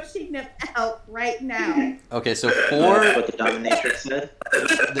still pushing them out right now? Okay, so 4. What the dominatrix said?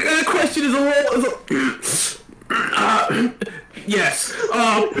 The question is a little... yes.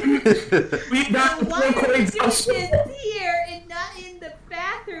 We've got Why are 4 you coins. doing this here and not in the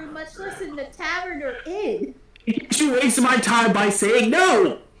bathroom, much less in the tavern or inn? You wasted my time by saying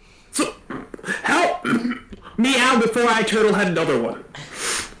no. So help me out before I turtle had another one.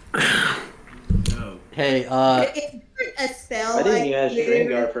 No. Hey, It's a spell. Why didn't you ask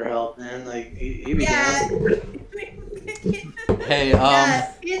Dringar for help, man? Like, he be down. hey,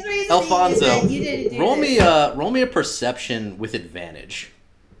 his reasoning is Alfonso, that you didn't do roll this. me a perception with advantage.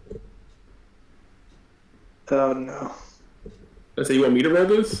 Oh, no. So you want me to roll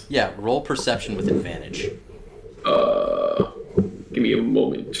this? Yeah, roll perception with advantage. Give me a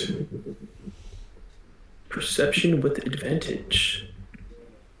moment. Perception with advantage.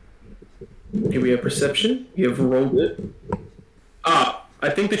 Here we have perception. You have rolled it. I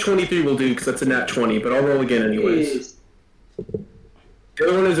think the 23 will do because that's a nat 20, but I'll roll again anyways. The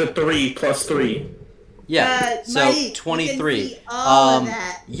other one is a 3 plus 3. Yeah, so Mike, 23. You can see all of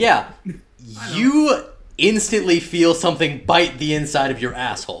that. Yeah, you instantly feel something bite the inside of your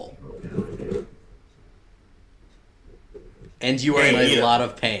asshole. And you are in a lot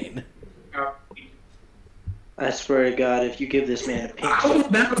of pain. I swear to God, if you give this man a pinch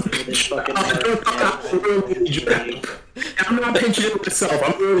with his fucking heart, I'm not pinching it myself.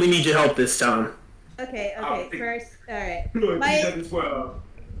 I really need your help this time. Okay, first, alright.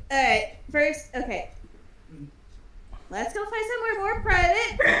 Alright, first, okay. Let's go find somewhere more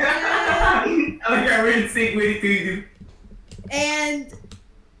private. And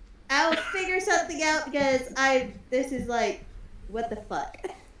I'll figure something out because this is like, what the fuck?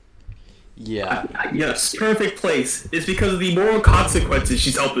 Yeah. Yes, perfect place. It's because of the moral consequences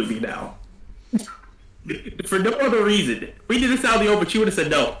she's helping me now. For no other reason. If we did this out in the open, she would have said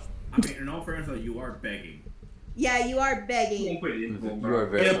no. In all fairness, you are begging. Yeah, you are begging. You are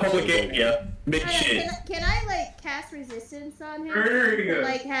very In a public area. Big shit. Can I like cast resistance on him? Or,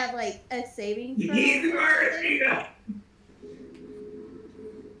 like have like a saving throw?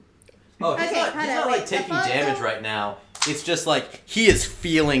 Oh, he's not like taking damage right now. It's just like he is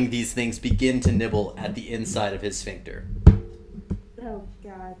feeling these things begin to nibble at the inside of his sphincter. Oh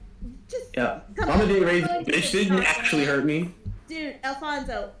god. Just Yeah. come Mama on. didn't raise bitch didn't actually hurt me. Dude,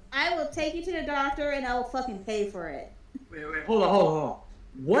 Alfonso, I will take you to the doctor and I will fucking pay for it. Wait, hold on.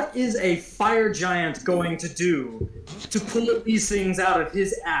 What is a fire giant going to do to pull these things out of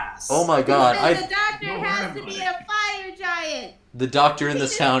his ass? Oh my god, Because the doctor has to be a fire giant. The doctor in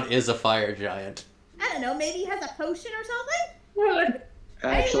this town is a fire giant. I don't know, maybe he has a potion or something? What?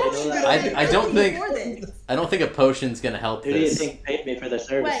 Actually, I don't think a potion's gonna help who do you this. think paid me for the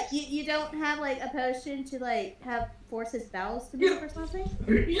service? What, you don't have like a potion to like force his bowels to move or something?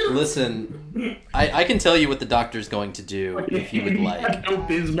 Listen, I can tell you what the doctor's going to do if you would like. No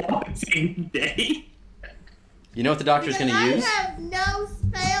Bismarck the same day. You know what the doctor's Because gonna use? I have no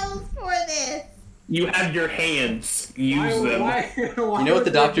spells for this. You have your hands. Use them. You know what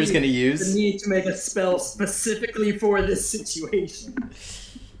the doctor's gonna use? The need to make a spell specifically for this situation.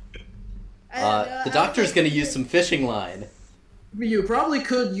 I don't know, The I doctor's think- gonna use some fishing line. You probably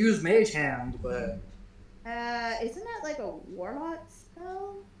could use Mage Hand, but isn't that like a warlock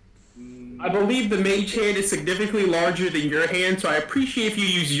spell? I believe the mage hand is significantly larger than your hand, so I appreciate if you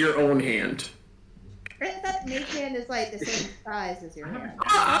use your own hand. I thought mage hand is like the same size as your hand.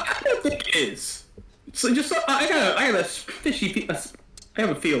 I don't think it is. So just I got a fishy. I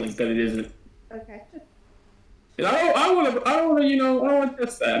have a feeling that it isn't. Okay. And I don't want to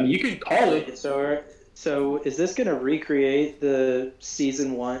test that. I mean, you could call it. So is this gonna recreate the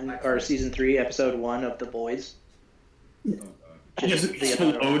season 1 or season 3 episode 1 of The Boys? Just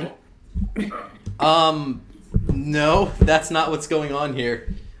explode. No, that's not what's going on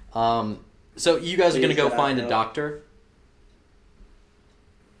here. So you guys are gonna go find a doctor?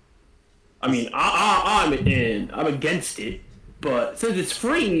 I mean, I'm against it, but since it's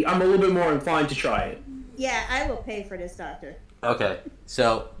free, I'm a little bit more inclined to try it. Yeah, I will pay for this doctor. Okay,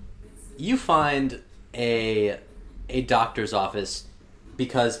 so you find a doctor's office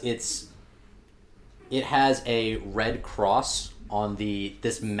because it has a red cross on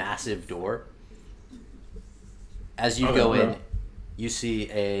this massive door. As you go in, you see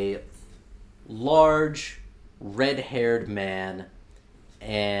a large, red-haired man,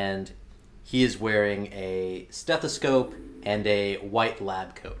 and he is wearing a stethoscope and a white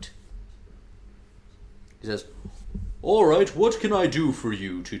lab coat. He says, "All right, what can I do for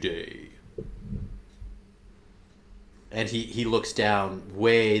you today?" And he looks down,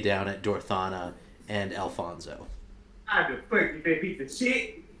 way down at Dorthana and Alfonso. I'm the fucking piece of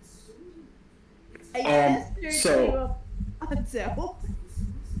shit. So.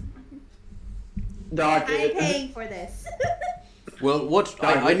 Doc, I'm paying for this. Well,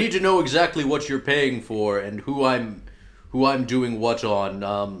 I need to know exactly what you're paying for and who I'm doing what on.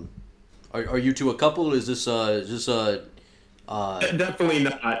 Are you two a couple? Is this definitely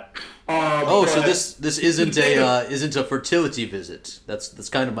not. So this isn't a fertility visit. That's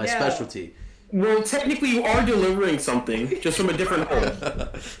kind of my specialty. Well, technically, you are delivering something, just from a different home.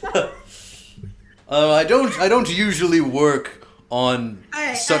 I don't usually work on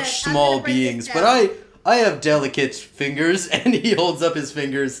such small beings, but I have delicate fingers, and he holds up his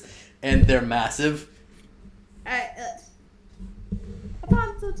fingers, and they're massive. Alright,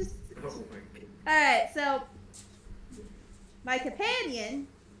 Alfonso, just... Alright, so... My companion,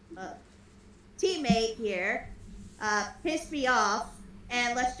 teammate here, pissed me off,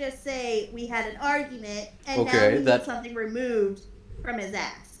 and let's just say we had an argument, and now he needs something removed from his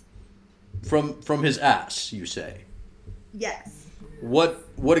ass. From his ass, you say? Yes.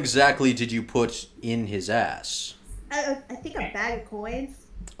 What exactly did you put in his ass? I think a bag of coins.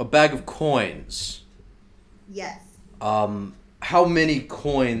 A bag of coins? Yes. How many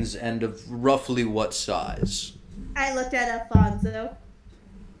coins and of roughly what size? I looked at Alfonso.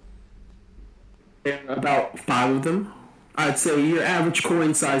 About 5 of them. I'd say your average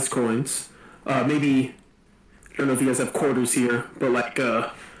coin-sized coins. Maybe, I don't know if you guys have quarters here, but like,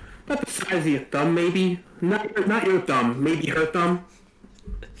 about the size of your thumb, maybe. Not your thumb, maybe her thumb.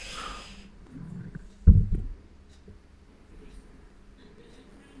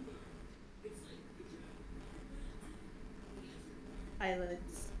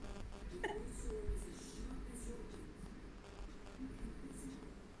 Islands.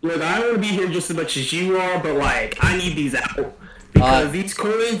 Look, I don't want to be here just as much as you are, but like, I need these out. Because these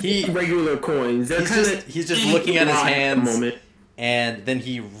coins, regular coins, they're he's just looking at his hands, and then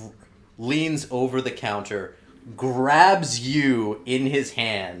he leans over the counter, grabs you in his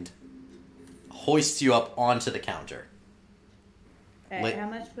hand, hoists you up onto the counter. How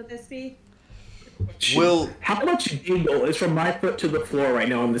much would this be? How much dingle is from my foot to the floor right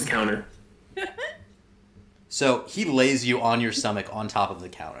now on this counter? So he lays you on your stomach on top of the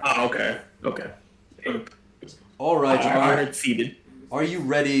counter. Oh, okay. All right, seated. Are you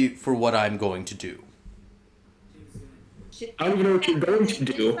ready for what I'm going to do? I don't even know what you're going to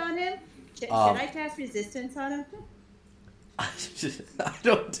do. On him? Should I cast resistance on him? I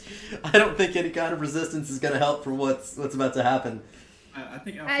don't think any kind of resistance is going to help for what's about to happen. I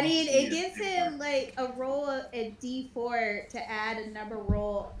mean, it gives him like a roll of a D4 to add a number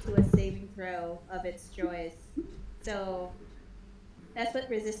roll to a saving throw of its choice. So that's what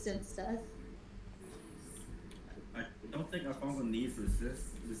resistance does. I don't think Alfonso needs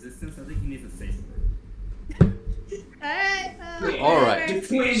resistance. I think he needs a safe word. All right.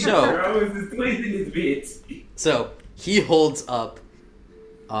 So he holds up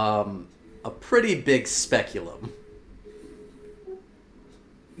a pretty big speculum.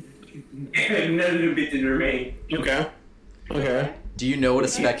 Another bit to remain. Okay. Do you know what a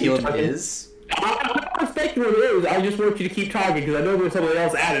speculum is? I don't know what a speculum is. I just want you to keep talking because I know there's somebody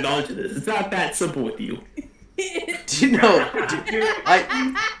else added onto this. It's not that simple with you. Do you know?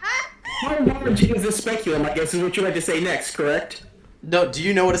 How large is a speculum, I guess, is what you'd like to say next, correct? No, do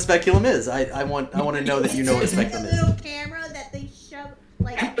you know what a speculum is? I want to know that you know what a speculum is. It's a little camera that they shove,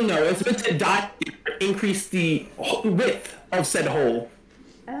 like... No, it's meant to increase the width of said hole.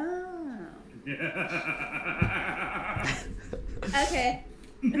 Oh. Okay.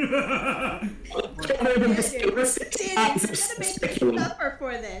 Dude, you're gonna make us suffer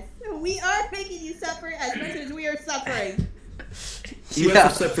for this. We are making you suffer as much as we are suffering.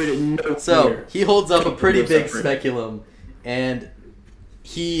 So he holds up a pretty big speculum, and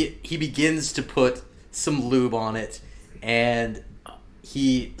he begins to put some lube on it, and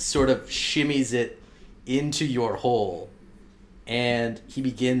he sort of shimmies it into your hole, and he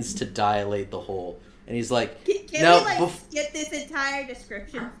begins to dilate the hole. And he's like, Can we get this entire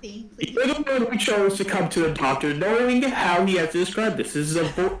description theme, please? You're the one who chose to come to the doctor knowing how he has to describe this.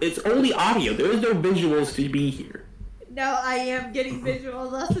 It's only audio. There is no visuals to be here. No, I am getting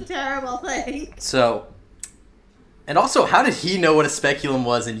visuals. That's a terrible thing. So, and also, how did he know what a speculum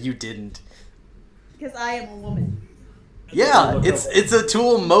was and you didn't? Because I am a woman. Yeah, it's a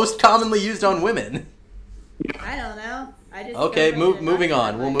tool most commonly used on women. I don't know. I just Okay, moving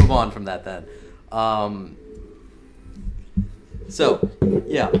on. We'll move on from that then. So,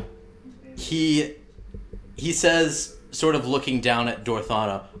 yeah, he says, sort of looking down at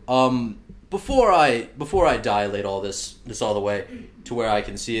Dorthana, before I dilate all this all the way to where I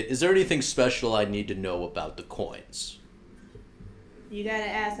can see it, is there anything special I need to know about the coins? You gotta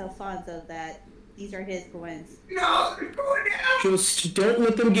ask Alfonso that. These are his coins. No, just don't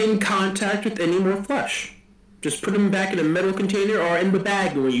let them get in contact with any more flesh. Just put them back in a metal container or in the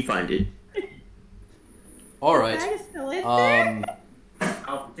bag when you find it. All right. The bag is still in there?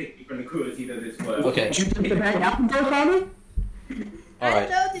 I'll protect you from the cruelty of this world. Okay. Did you take the bag out from Dorthana? All I right. don't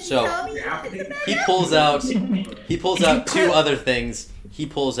know. Did you So tell me you put the bag he out? pulls out two other things. He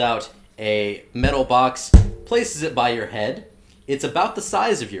pulls out a metal box, places it by your head. It's about the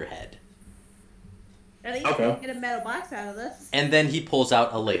size of your head. At least Okay. we can get a metal box out of this. And then he pulls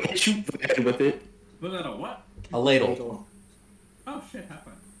out a ladle. Shoot the head with it. Put that on what? A ladle. Oh shit,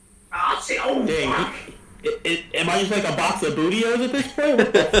 happened. Ah, shit. Oh, dang. Am I just like a box of bootios at this point?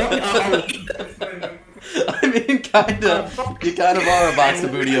 What the fuck? I mean, kinda. You kind of are a box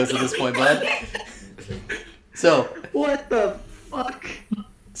of bootios at this point, bud. So, What the fuck?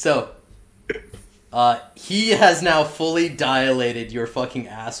 So, he has now fully dilated your fucking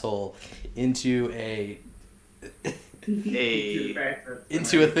asshole into a thing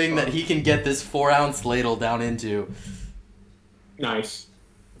that he can get this 4-ounce ladle down into. Nice.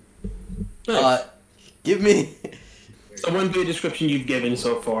 Give me So one good description you've given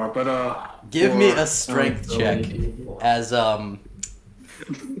so far, but give me a strength check as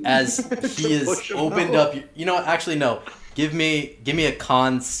he has opened up. You know what? Actually, no. Give me a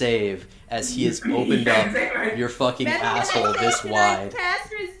con save as he has opened up your fucking asshole this wide.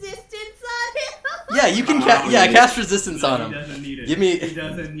 Cast resistance on him. Yeah, you can cast resistance on He him. doesn't need it. Give me- He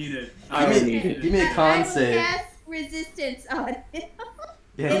doesn't need it. Give me a I con will save. cast resistance on him.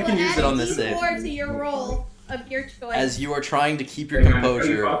 Yeah, you can use it on this save. It will add a D4 to your roll of your choice. As you are trying to keep your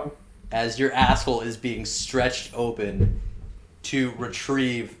composure, as your asshole is being stretched open to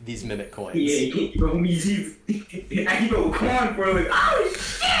retrieve these mimic coins.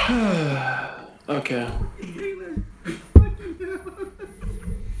 okay.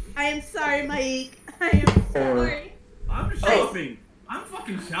 I am sorry, Mike. I am sorry. I'm shopping. I'm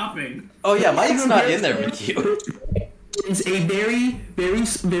fucking shopping. Oh yeah, Mike's not in there with you. It's a very, very,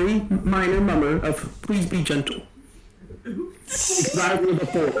 very minor murmur of "Please be gentle." It's not with a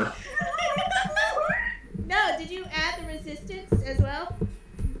 4. No, did you add the resistance as well?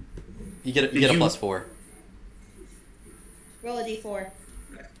 You get a +4. Roll a D4.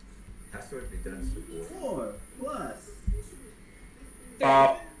 That's what it does. 4 plus.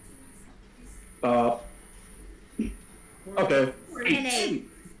 Okay. An 8.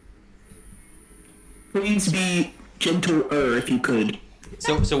 Please be gentler if you could.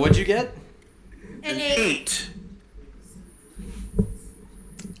 So what'd you get? An 8.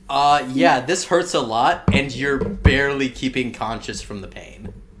 8. Yeah, this hurts a lot, and you're barely keeping conscious from the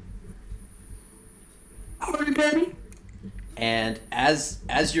pain. Alright, Daddy. And as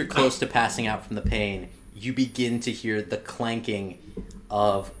you're close to passing out from the pain, you begin to hear the clanking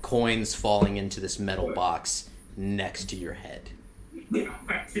of coins falling into this metal box next to your head. It's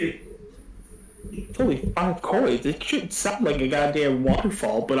only 5 coins. It shouldn't sound like a goddamn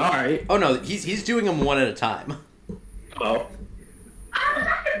waterfall, but alright. Oh no, he's doing them one at a time. Oh.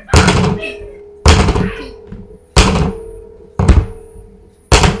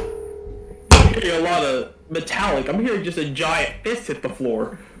 I'm hearing a lot of metallic. I'm hearing just a giant fist hit the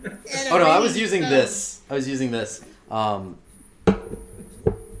floor. Oh no, I was using this.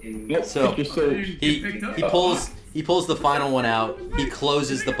 Nope, So just so he pulls the final one out. He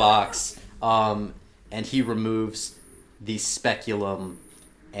closes the box, and he removes the speculum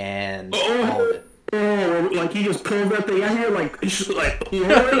and all of it. oh, like he just pulls that thing out here, like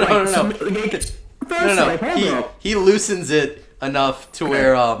No. He loosens it enough to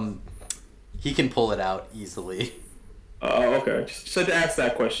where he can pull it out easily. Oh, okay. Just had to ask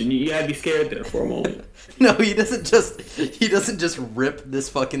that question. You had to be scared there for a moment. No, he doesn't just rip this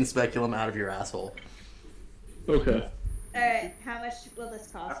fucking speculum out of your asshole. Okay. Alright, how much will this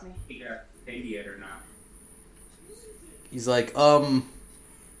cost me? Maybe it or not. He's like, about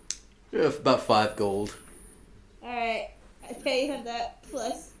 5 gold. Alright, I pay him that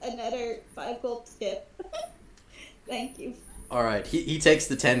plus another 5 gold tip. Thank you. All right, he takes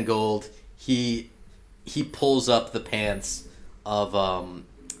the 10 gold. He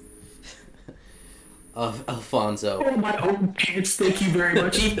of Alfonso. Oh, my own pants, thank you very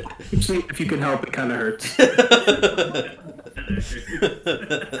much. Actually, if you can help, it kind of hurts.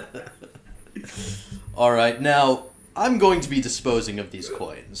 Alright, now, I'm going to be disposing of these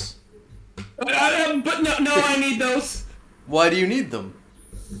coins. But no, I need those. Why do you need them?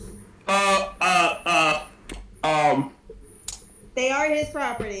 They are his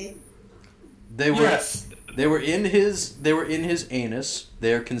property. They were Yes. they were in his anus.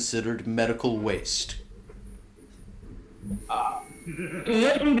 They are considered medical waste.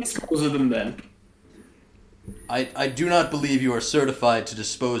 Let me dispose of them then. I do not believe you are certified to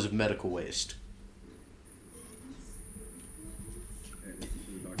dispose of medical waste.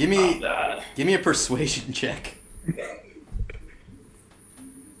 Give me a persuasion check.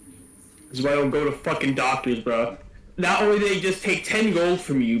 This is why I don't go to fucking doctors, bro. Not only do they just take 10 gold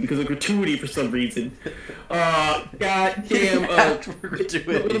from you because of gratuity for some reason. Goddamn. What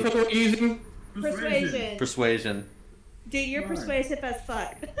the fuck am I using? Persuasion. Dude, you're persuasive as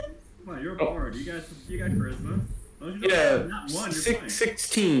fuck. Come on, you're a bard. You got charisma. Yeah, Not one, you're fine.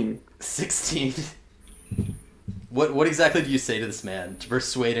 16. 16. What exactly do you say to this man to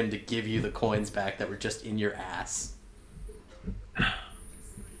persuade him to give you the coins back that were just in your ass?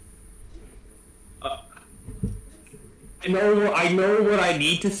 I know what I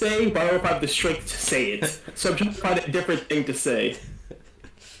need to say, but I don't know if I have the strength to say it. So I'm trying to find a different thing to say.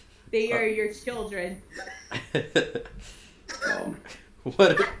 They are your children.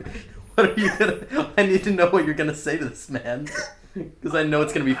 What are you gonna... I need to know what you're gonna say to this man. Because I know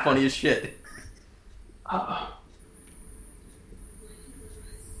it's gonna be funny as shit.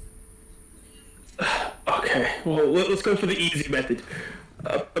 Okay, well, let's go for the easy method.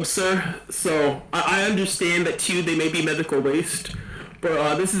 Sir, so I understand that to you they may be medical waste,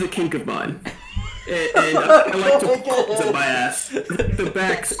 but this is a kink of mine. And I like to put up my ass. The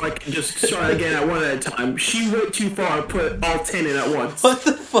back so I can just try again at one at a time. She went too far and put all 10 in at once. What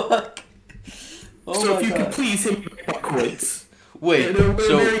the fuck? Oh So my if you God. could please hit me with coins. Wait, They're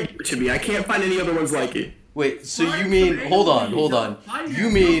so... very good to me. I can't find any other ones like it. Wait, so you mean... Hold on. You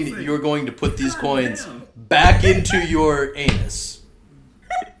mean you're going to put these coins back into your anus?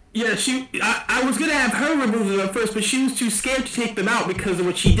 Yeah, I was gonna have her remove them at first, but she was too scared to take them out because of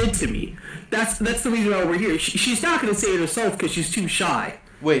what she did to me. That's the reason why we're here. She's not gonna say it herself because she's too shy.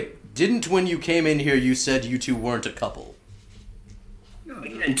 Wait, didn't when you came in here you said you two weren't a couple?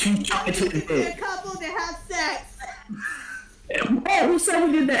 And too shy to You're a admit. couple to have sex. Oh, who said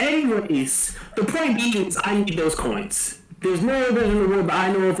we did that anyways? The point being is I need those coins. There's no others in the world that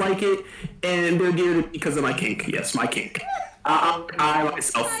I know of like it, and they're dear to me because of my kink. Yes, my kink. I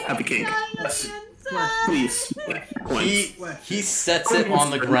myself have a kink. Yes. Please. He sets it on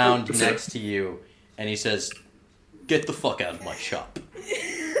the ground next to you, and he says, "Get the fuck out of my shop."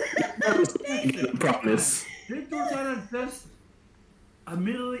 Promise. Did Dortana just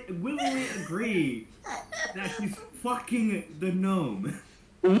willingly agree that she's fucking the gnome?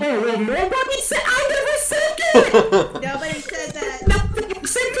 Whoa, nobody said I never said that! Nobody said that.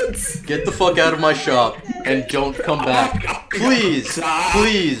 Sentence! Get the fuck out of my shop and don't come back. Please,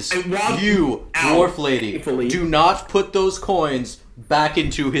 you, dwarf lady, do not put those coins back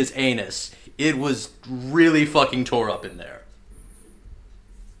into his anus. It was really fucking tore up in there.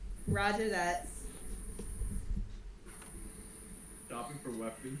 Roger that. Stopping for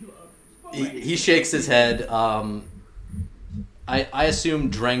weapons. He shakes his head. I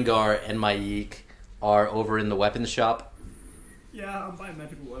assume Drengar and Mayik are over in the weapons shop. Yeah, I'm buying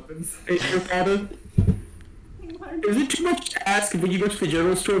magical weapons. Hey, Father, is it too much to ask when you go to the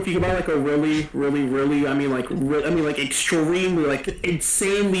general store if you can buy like a really, extremely, like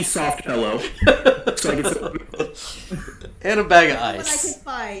insanely soft pillow? So I can And a bag of What I ice. can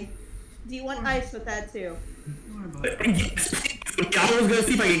find. Do you want ice with that too? I was gonna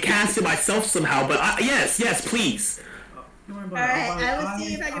see if I can cast it myself somehow, but yes, please. Alright, I will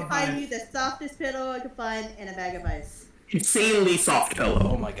see if I can find you the softest pillow I can find and a bag of ice. Insanely soft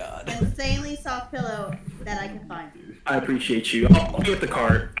pillow. Oh my god. Insanely soft pillow that I can find. I appreciate you. I'll be at the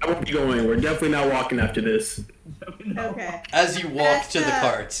cart. I won't be going anywhere. Definitely not walking after this. Okay. As you walk to the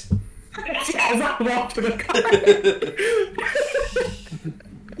cart. As I walk to the cart.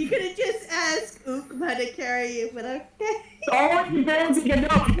 You could have just asked Ukma to carry you, but okay. All you guys are gonna know.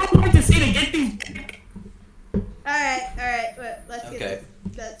 I'm going to say to get these. Alright, let's Okay. get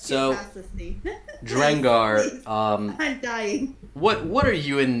this. Let's So, get past this scene. Drengar, Please. I'm dying. what are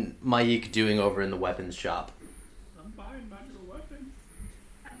you and Mayik doing over in the weapons shop? I'm buying magical weapons.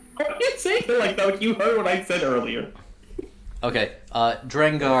 I can't say it like that. You heard what I said earlier. Okay,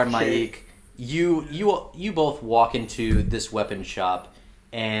 Drengar, Mayik, you both walk into this weapon shop,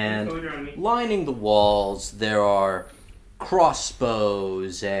 And lining the walls, there are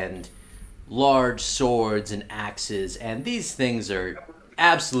crossbows and large swords and axes, and these things are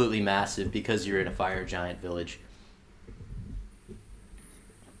absolutely massive because you're in a fire giant village.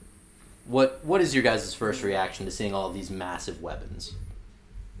 What is your guys' first reaction to seeing all of these massive weapons?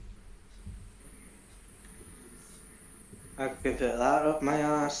 I can fit that up my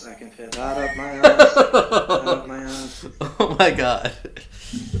ass. I can fit that up my ass. That up my ass. Oh my god.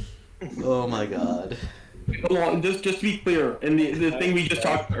 Oh my god. Hold on, just to be clear, and the thing we just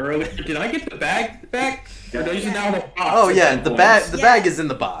talked about earlier, did I get the bag back? Or do I just now have a box? Oh yeah, the bag is in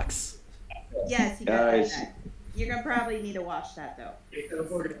the box. Yes, you Guys. got that. You're gonna probably need to wash that though.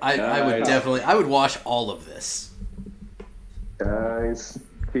 I would wash all of this. Guys,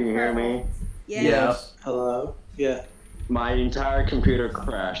 can you hear me? Yeah. Hello? Yeah. My entire computer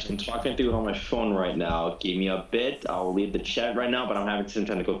crashed. I'm talking through it on my phone right now. Give me a bit. I'll leave the chat right now, but I'm having some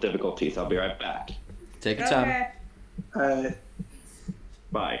technical difficulties. I'll be right back. Take your time. Okay.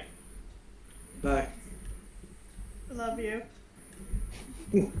 Bye. Bye. Love you.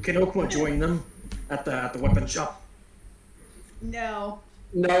 Can Okuma join them at the weapon shop? No.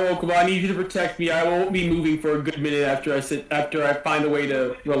 No, come on, I need you to protect me. I won't be moving for a good minute after I find a way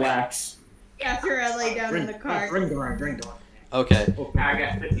to relax. After I lay down in the cart. Bring door. Okay.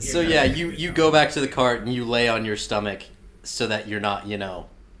 So yeah, you go back to the cart and you lay on your stomach so that you're not, I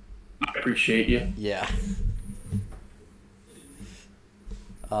appreciate you. Yeah.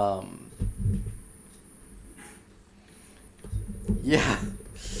 Yeah.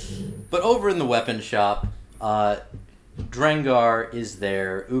 But over in the weapon shop, Drengar is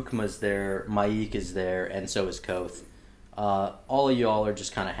there, Ukma's there, Maik is there, and so is Koth. All of y'all are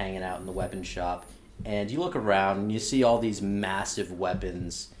just kind of hanging out in the weapon shop, and you look around and you see all these massive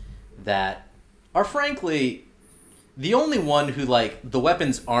weapons that are frankly the only one who the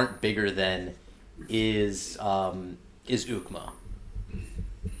weapons aren't bigger than is Ukma.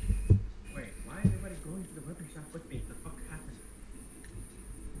 Wait, why is everybody going to the weapon shop with me? The fuck happened?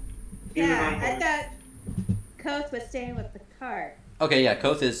 Yeah, I thought Koth was staying with the cart. Okay, yeah,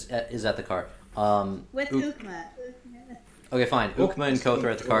 Koth is at the cart. With Ukma. Okay, fine. Ukma and Koth are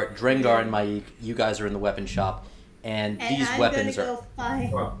at the cart. Drengar and Maik, you guys are in the weapon shop, and these weapons are.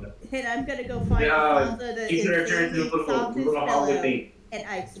 And I'm gonna go find Alfonso the insanely softest pillow and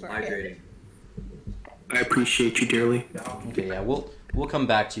ice for Hydrating. I appreciate you dearly. Okay, yeah, we'll come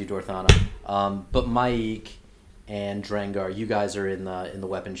back to you, Dorthana. But Maik and Drengar, you guys are in the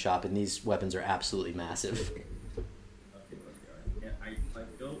weapon shop, and these weapons are absolutely massive. Okay, let's go. Yeah, I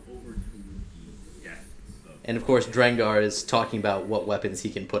go over to the desk. And of course, Drengar is talking about what weapons he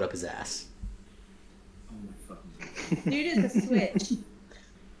can put up his ass. Oh my fucking god. Dude is a switch.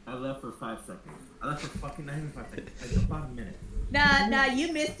 I left for 5 seconds. I left for fucking not even 5 seconds. Like about a minute. Nah,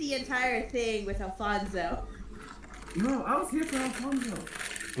 you missed the entire thing with Alfonso. No, I was here for Alfonso.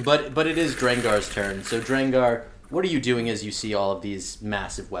 But it is Drengar's turn. So Drengar, what are you doing as you see all of these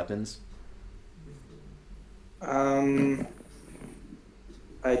massive weapons? I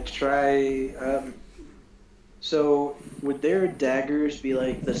try. So would their daggers be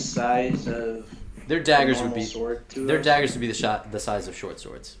like the size of? Their daggers would normal be sword to their us? daggers would be the size of short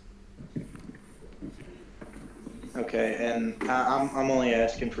swords. Okay, and I'm only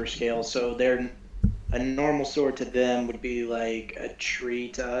asking for scale. So a normal sword to them would be like a tree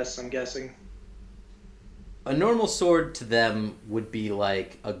to us, I'm guessing. A normal sword to them would be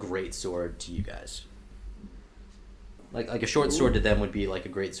like a great sword to you guys. Like a short sword to them would be like a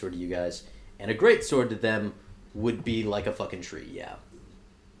great sword to you guys, and a great sword to them would be like a fucking tree. Yeah.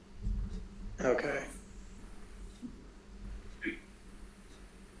 Okay.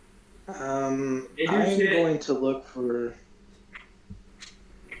 I'm going to look for.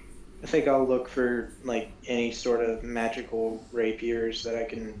 I think I'll look for like any sort of magical rapiers that I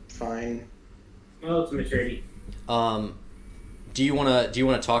can find. Well, it's a maturity. Do you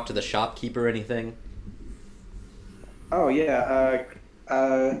wanna talk to the shopkeeper or anything? Oh yeah.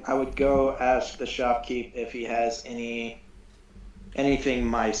 I would go ask the shopkeep if he has anything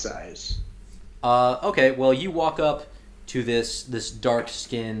my size. Okay. Well, you walk up to this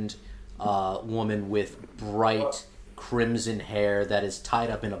dark-skinned woman with bright crimson hair that is tied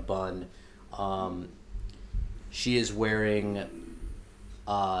up in a bun. She is wearing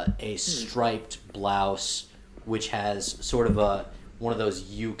a striped blouse, which has sort of one of those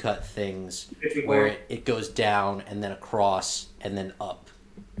U-cut things where it goes down and then across and then up.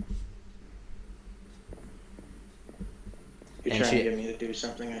 You're And trying she- to get me to do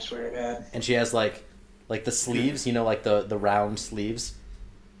something, I swear to God. And she has like the sleeves, like the round sleeves.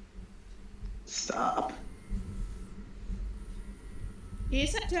 Stop.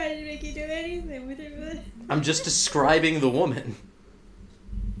 He's not trying to make you do anything with it. I'm just describing the woman.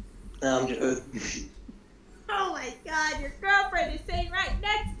 Um, Oh my god, your girlfriend is sitting right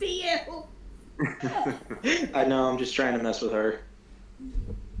next to you! I know, I'm just trying to mess with her.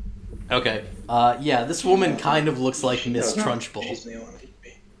 Okay. Yeah, this woman kind of looks like Miss She's Trunchbull. the one.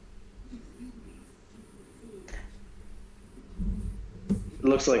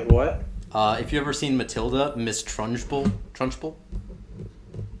 Looks like what? If you ever seen Matilda, Miss Trunchbull? Trunchbull?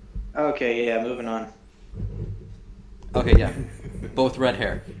 Okay, yeah, moving on. Okay, yeah. Both red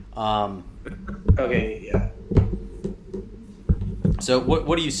hair. Okay, yeah. So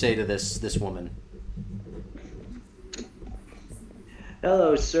what do you say to this woman?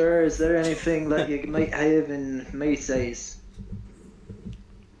 Hello, sir. Is there anything that you might have in Macy's?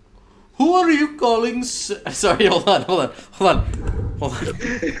 Who are you calling? Sorry, hold on.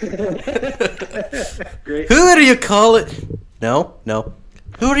 Great. Who are you calling? No.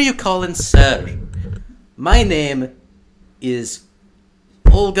 Who are you calling, sir? My name is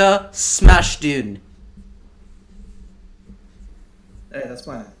Olga Smashdun. Hey, that's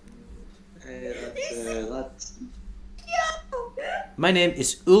mine. Let's... My name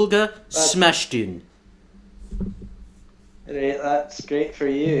is Olga Smashdun. Hey, that's great for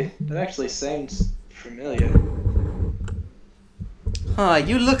you. That actually sounds familiar. Huh,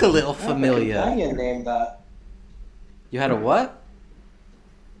 you look a little I have a familiar. companion named that. You had a what?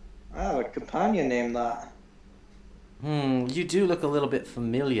 I have a companion named that. You do look a little bit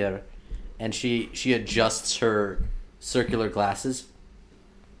familiar. And she adjusts her circular glasses.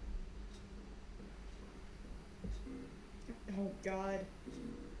 Oh god.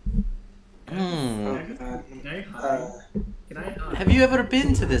 Oh, God. Can I hide? Can I hide? Have you ever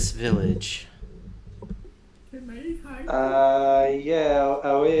been to this village? Can I hide? Yeah,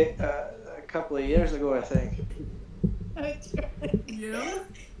 a couple of years ago, I think. Yeah?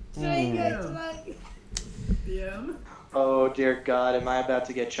 Yeah? Oh, dear God, am I about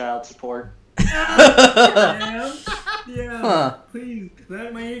to get child support? Yeah? Yeah. Huh. Please,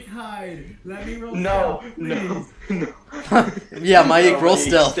 let me hide. Let me roll No, stealth, no, please. no. Yeah, Mike, roll Please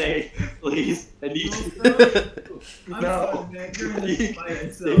stealth. Stay, please. I need Roll you. stealth? I'm No. sorry, man. You're in this by Stay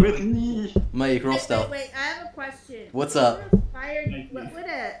yourself. with me. Mike, roll stealth. Wait, I have a question. What's up? What would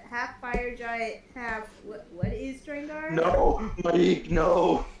a half fire giant have? What is Drengar? No, Mike,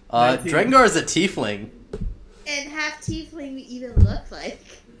 no. 19. Drengar is a tiefling. And half tiefling even look like?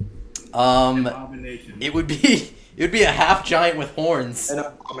 Abomination. It would be a half giant with horns. An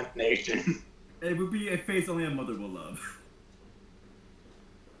abomination. It would be a face only a mother will love.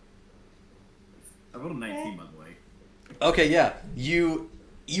 I rolled a 19, by the way. Okay, yeah. You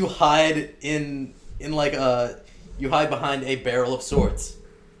hide in like you hide behind a barrel of swords.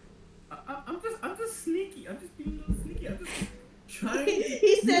 I'm just sneaky. I'm just being a little sneaky. I'm just trying.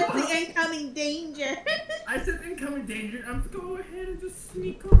 He says the incoming danger. I said incoming danger. I'm just go ahead and just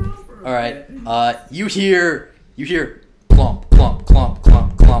sneak around for a All right. bit. You hear clump, clump, clump,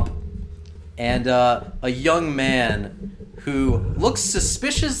 clump, clump, and a young man who looks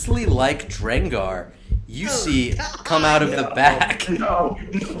suspiciously like Drengar. You see come out of the back. No.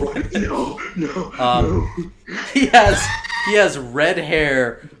 He has red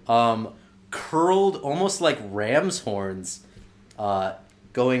hair, curled almost like ram's horns,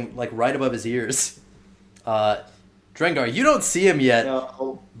 going like right above his ears. Drengar, you don't see him yet,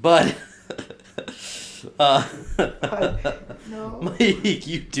 No. but No. Mike,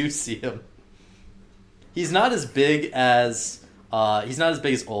 you do see him. He's not as big as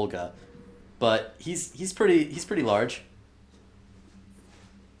Olga, but he's pretty large.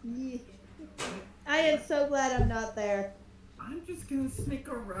 Yeah. I am so glad I'm not there. I'm just gonna sneak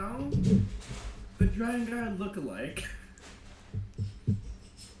around the Drengar look-alike.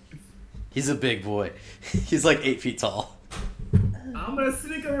 He's a big boy. He's like 8 feet tall. I'm gonna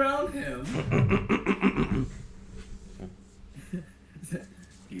sneak around him.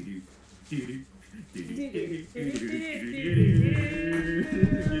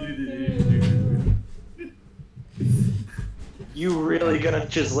 You really gonna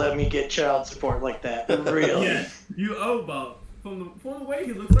just let me get child support like that? Really? Yeah, you owe about from the way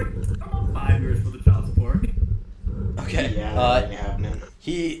he looks like about 5 years for the child support. Okay. Yeah, that ain't happening.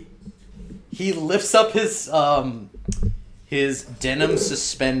 He lifts up his denim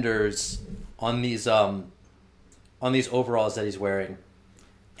suspenders on these overalls that he's wearing,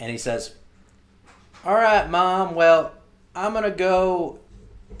 and he says, "All right, Mom. Well, I'm gonna go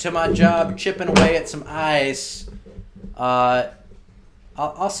to my job chipping away at some ice.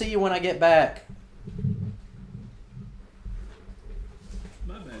 I'll see you when I get back."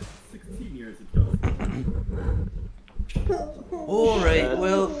 My bad. 16 years of child support. All right.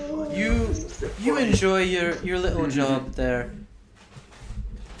 Well, you enjoy your little job there.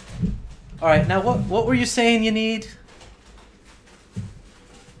 All right. Now, what were you saying you need?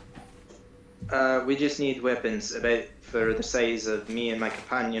 We just need weapons about for the size of me and my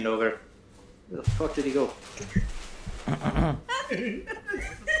companion over. Where the fuck did he go?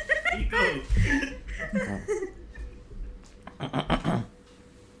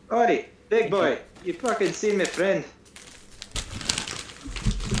 Ori, big boy, you fucking see my friend.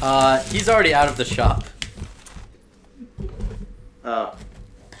 He's already out of the shop. Oh.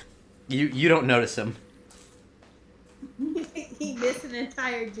 You don't notice him. He missed an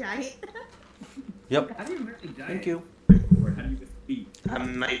entire giant. Yep. How do you miss a giant? Thank you. Or how do you miss a beat? I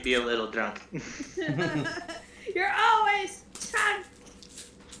might be a little drunk. You're always drunk.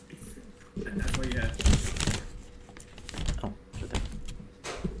 And that's why you have. Oh, sure thing.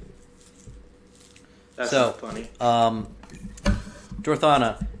 That's So, not funny.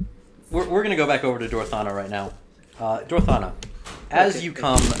 Dorthana, we're gonna go back over to Dorthana right now. Dorthana, as Okay. you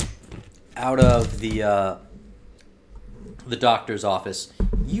come out of the doctor's office,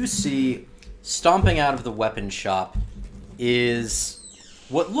 you see stomping out of the weapon shop is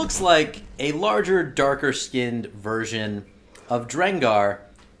what looks like a larger, darker-skinned version of Drengar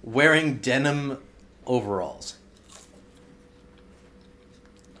wearing denim overalls.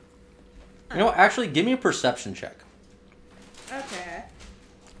 You know what? Actually, give me a perception check. Okay.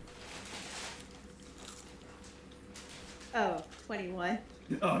 Oh, 21.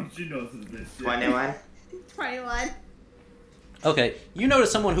 Oh, she knows this shit. 21? 21. Okay, you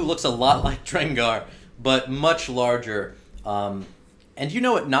notice someone who looks a lot like Drengar, but much larger. And you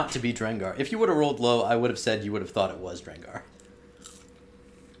know it not to be Drengar. If you would have rolled low, I would have said you would have thought it was Drengar.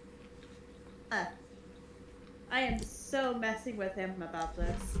 I am so messing with him about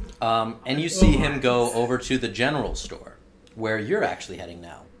this. And you see him go over to the general store, where you're actually heading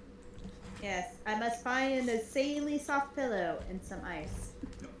now. Yes, I must find an insanely soft pillow and some ice.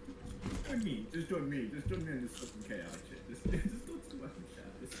 No. Just join me. Just join me. Just join me in this fucking chaotic shit. Just don't do weapon chat.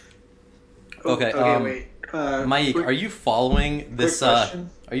 Okay, wait. Mike, quick- are you following this? quick question.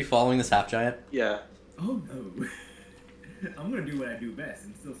 Are you following this half giant? Yeah. Oh no. I'm gonna do what I do best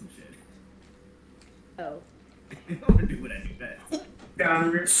and steal some shit. Oh. I'm gonna do what I do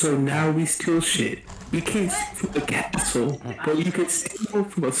best. So now we steal shit. We can't steal a castle, but you can steal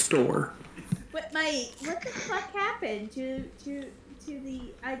from a store. What, Mike, what the fuck happened to the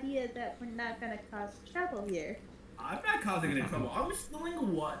idea that we're not gonna cause trouble here? I'm not causing any trouble. I'm just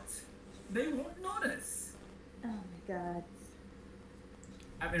stealing what? They won't notice. Oh my god.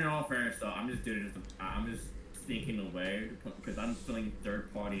 I mean, in all fairness, though, I'm just doing it. I'm just sneaking away because I'm feeling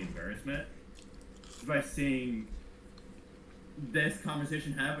third-party embarrassment by seeing this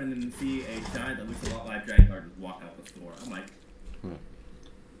conversation happen and see a giant that looks a lot like Dragonguard just walk out the store. I'm like,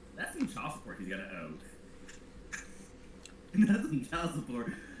 that's some child support he's gonna owe. That's some child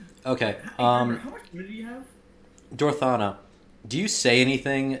support. Okay. How much money do you have? Dorthana, do you say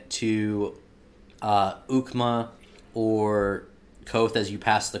anything to Ukma or Koth as you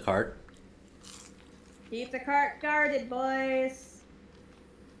pass the cart? Keep the cart guarded, boys.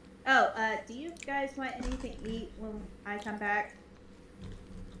 Oh, do you guys want anything to eat when I come back?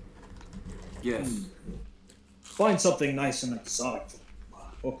 Yes. Find something nice and exotic.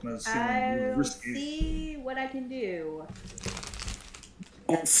 Okma's feeling I'll risky. see what I can do.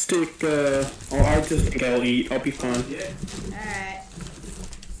 I'll stick, I just think I'll eat. I'll be fine. Alright.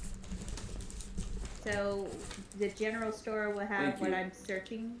 So, the general store will have what I'm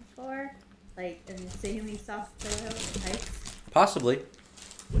searching for? Like, an insanely soft pillow and ice? Possibly.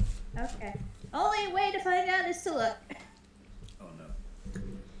 Okay. Only way to find out is to look. Oh no.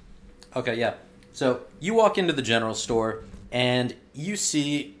 Okay, yeah. So you walk into the general store and you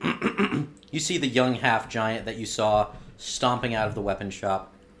see the young half giant that you saw stomping out of the weapon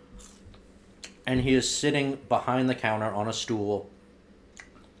shop. And he is sitting behind the counter on a stool.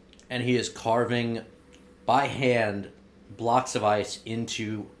 And he is carving by hand blocks of ice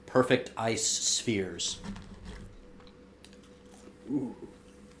into perfect ice spheres. Ooh.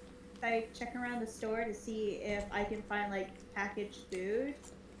 I check around the store to see if I can find like packaged food,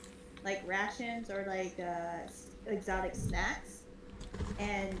 like rations or like exotic snacks,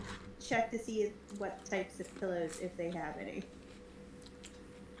 and check to see what types of pillows, if they have any.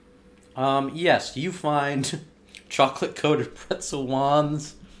 Yes, you find chocolate-coated pretzel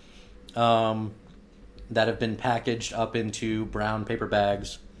wands that have been packaged up into brown paper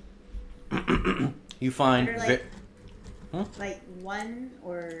bags. You find... They're like, like one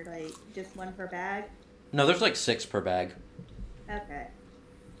or like just one per bag? No, there's like 6 per bag, Okay.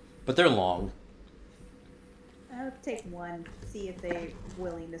 but they're long. I'll take one. See if they're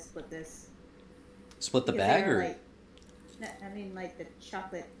willing to split this. Split the Because bag, they're, or like, no, I mean, like the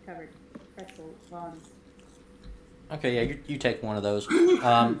chocolate-covered pretzel ones. okay, yeah, you take one of those.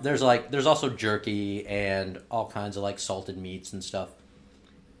 There's also jerky and all kinds of like salted meats and stuff.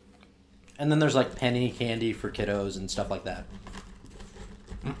 And then there's like penny candy for kiddos and stuff like that.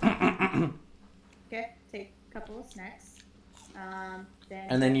 Okay, take a couple of snacks.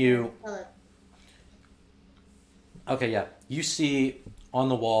 Then you. Okay, yeah. You see on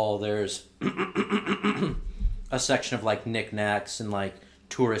the wall there's a section of like knickknacks and like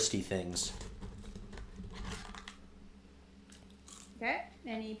touristy things. Okay,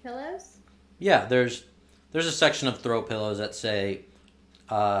 any pillows? Yeah, there's a section of throw pillows that say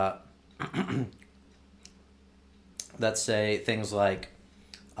things like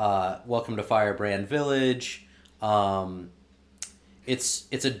 "Welcome to Firebrand Village."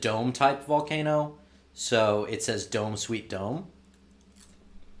 It's a dome type volcano, so it says "Dome Sweet Dome."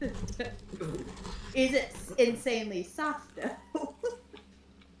 Is it insanely soft though?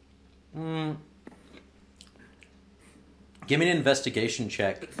 Give me an investigation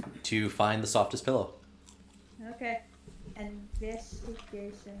check to find the softest pillow. Okay.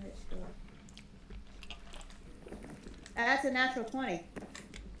 Investigation. That's a natural 20.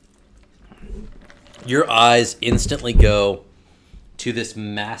 Your eyes instantly go to this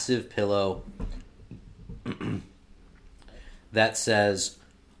massive pillow that says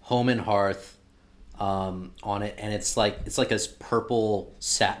 "Home and Hearth" on it, and it's like this purple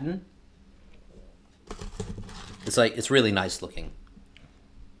satin. It's really nice looking,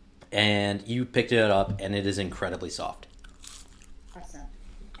 and you picked it up, and it is incredibly soft. Awesome.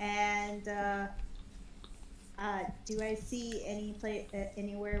 And do I see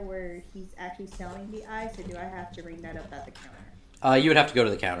anywhere where he's actually selling the ice, or do I have to ring that up at the counter? You would have to go to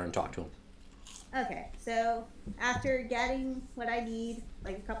the counter and talk to him. Okay, so after getting what I need,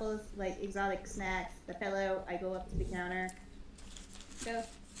 like a couple of like exotic snacks, the pillow, I go up to the counter. Go,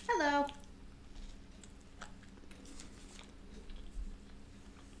 hello.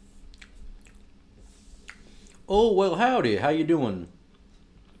 Oh, well, howdy. How you doing?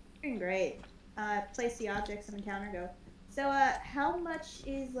 Doing great. Place the objects on the counter. Go. So, how much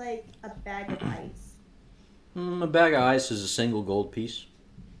is like a bag of ice? A bag of ice is a single gold piece.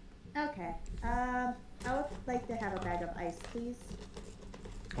 Okay. I would like to have a bag of ice, please.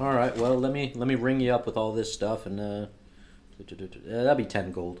 All right. Well, let me ring you up with all this stuff, and that'll be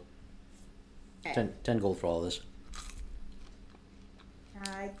 10 gold. Okay. 10 gold for all this.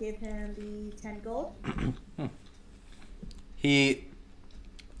 I give him the 10 gold. He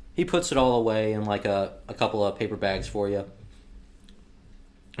puts it all away in like a couple of paper bags for you.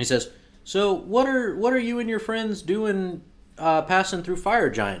 He says, "So what are you and your friends doing passing through fire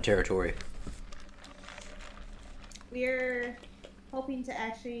giant territory?" We're hoping to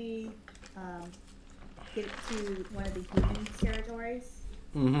actually get to one of the human territories.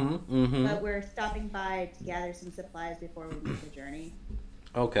 But we're stopping by to gather some supplies before we leave the journey.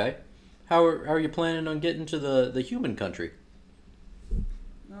 Okay. How are you planning on getting to the human country?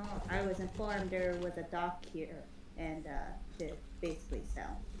 Well, I was informed there was a dock here, and to basically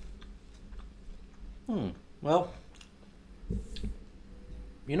sell. Well,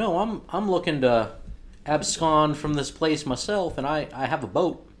 you know, I'm looking to abscond from this place myself, and I have a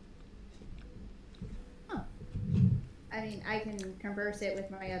boat. Huh. I mean, I can converse it with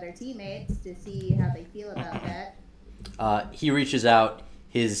my other teammates to see how they feel about that. He reaches out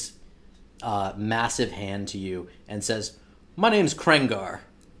his massive hand to you and says, "My name's Krengar.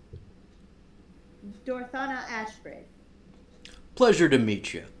 Dorthana Ashbridge. Pleasure to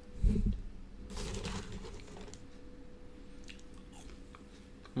meet you."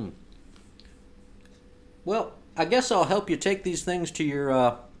 Well, I guess I'll help you take these things to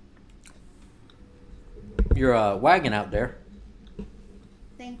your wagon out there.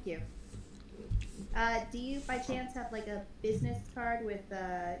 Thank you. Do you by chance have like a business card with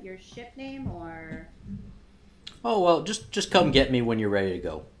your ship name, or? Oh, well, just come get me when you're ready to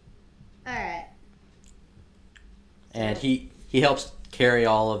go. Alright. And he helps carry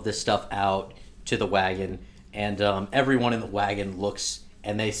all of this stuff out to the wagon, and everyone in the wagon looks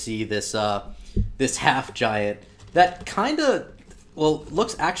and they see this half giant that kind of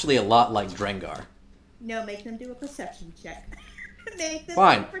looks actually a lot like Drengar. No, make them do a perception check.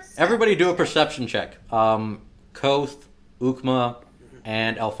 Fine. Everybody do a perception check. Koth, Ukma,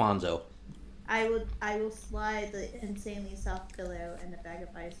 and Alfonso. I will slide the insanely soft pillow and the bag of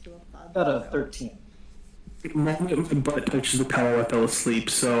ice to Alfonso. Got a 13. My butt touches the pillow. I fell asleep,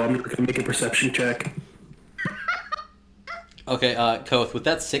 so I'm not going to make a perception check. Okay, Koth, with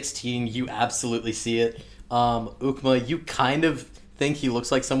that 16, you absolutely see it. Ukma, you kind of think he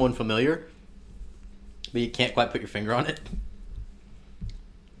looks like someone familiar, but you can't quite put your finger on it.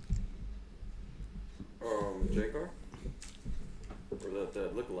 Jagar? Or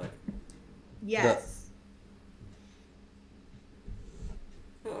that look-alike? Yes.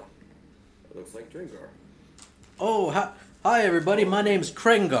 Huh. It looks like Dringar. Oh, hi everybody. My name's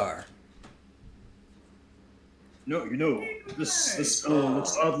Krengar. No, this fellow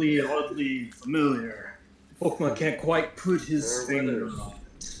looks oddly familiar. Okma can't quite put his finger on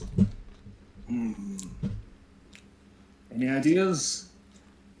it. Any ideas?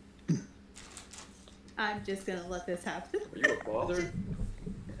 I'm just gonna let this happen. Are you a father?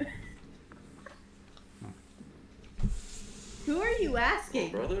 Who are you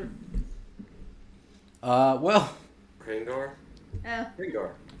asking? Brother? Well, Krengar? Oh.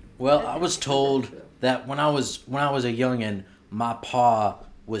 Krengar. Well, I was told that when I was a youngin', my pa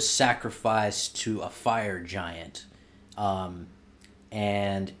was sacrificed to a fire giant,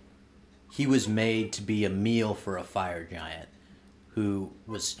 and he was made to be a meal for a fire giant who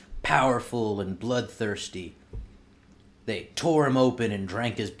was powerful and bloodthirsty. They tore him open and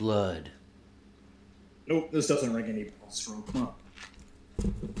drank his blood. Nope, this doesn't ring any bells for Okma.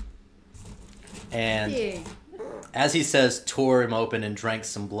 And Yeah. as he says, tore him open and drank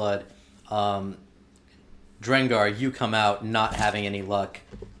some blood, Drengar, you come out not having any luck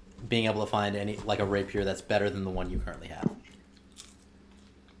being able to find any, like, a rapier that's better than the one you currently have.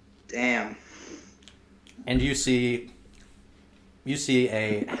 Damn. And you see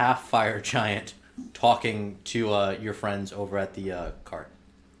a half fire giant talking to your friends over at the cart.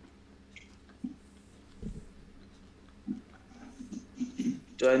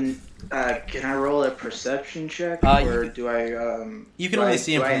 Can I roll a perception check, or do I? You can only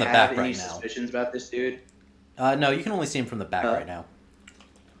see him from the back right now. Any suspicions about this dude? No, you can only see him from the back right now.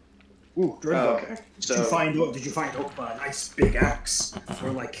 Ooh, Drengar. Oh, okay. Did you find Okma a nice big axe, or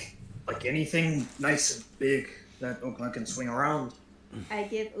like anything nice and big that Okma can swing around? I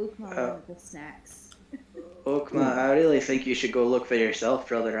give Ukma one of the snacks. Okma, I really think you should go look for yourself,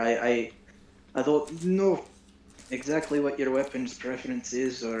 brother. I don't know exactly what your weapon's preference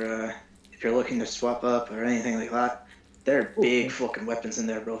is, or if you're looking to swap up or anything like that. There are big fucking weapons in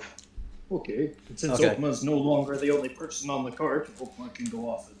there, bro. Okay. And since Okma's no longer the only person on the cart, Okma can go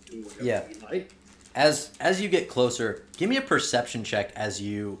off and do whatever he like. As you get closer, give me a perception check as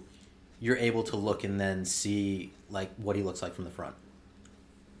you're able to look and then see, like, what he looks like from the front.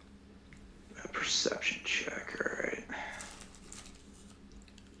 A perception check, alright.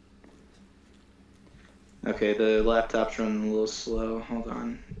 Okay, the laptop's running a little slow. Hold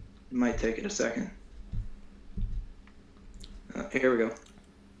on. It might take it a second. Here we go.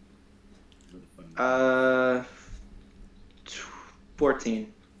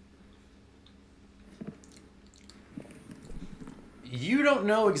 14. You don't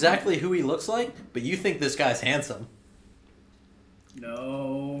know exactly who he looks like, but you think this guy's handsome.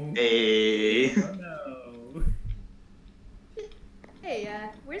 No. Hey. Oh, no. Hey,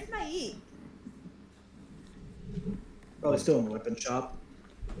 where's my eat? Probably still in the weapon shop.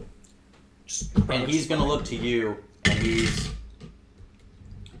 And he's gonna look to you, and he's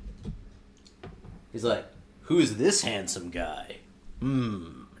like, "Who's this handsome guy?"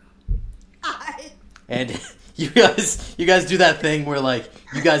 And you guys do that thing where, like,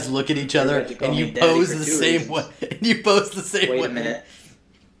 you guys look at each other and you pose the same way. And you pose the same way. Wait a minute.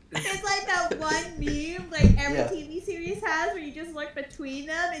 It's like that one meme, like every TV series has, where you just look between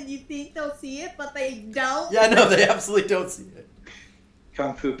them and you think they'll see it, but they don't. Yeah, no, they absolutely don't see it.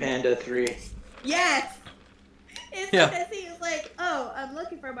 Kung Fu Panda 3. Yes. It's like that scene. It's like, oh, I'm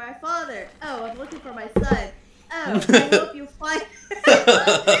looking for my father. Oh, I'm looking for my son. Oh, I hope you find.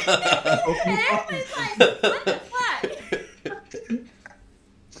 And everybody's like, what the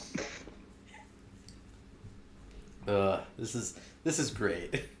fuck? This is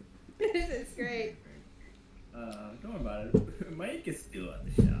great. This is great. Don't worry about it. Mike is still at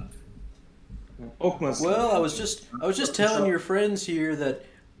the shop. Well, I was just telling your friends here that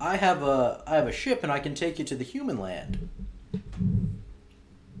I have a ship and I can take you to the human land.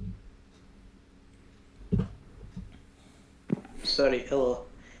 Sorry, hello.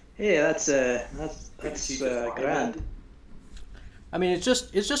 Hey, that's grand. I mean, it's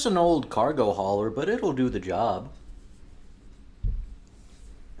just an old cargo hauler, but it'll do the job.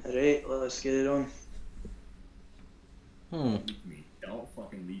 Alright, let's get it on. Don't leave me. Don't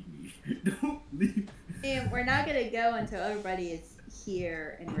fucking leave me. Don't leave me. And we're not gonna go until everybody is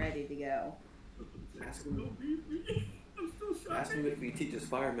here and ready to go. Ask him, Don't leave me. I'm still shocked. ask him if he teaches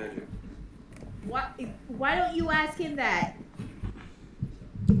fire magic. Why don't you ask him that?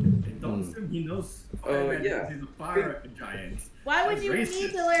 And don't assume he knows Oh, fire magic. yeah. He's a fire giant. Why would That's you racist.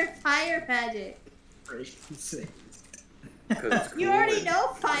 need to learn fire magic? Crazy. 'Cause it's You cool already and know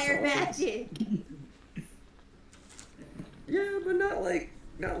it's fire awesome. magic. Yeah, but not like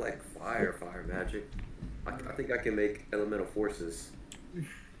fire magic. I think I can make elemental forces.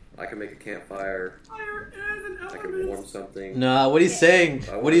 I can make a campfire. Fire is an I can warm element. something. Nah, what he's saying,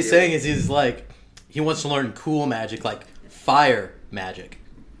 I what he's wanna saying hear is he's like, he wants to learn cool magic, like fire magic,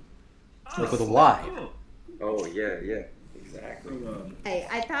 like with a Y. Cool. Oh yeah, exactly. So, Hey,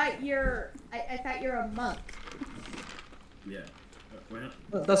 I thought you're a monk. yeah. Well,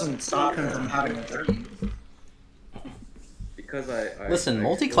 That doesn't stop him from having a dream. Because I Listen, I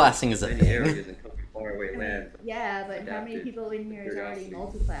multi-classing is a many thing. areas in faraway land. Yeah, but how many Adapted people in here is already curiosity.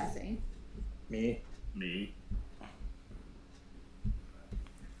 multi-classing? Me. me.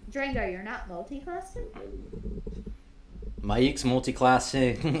 Drango, you're not multi-classing? Mike's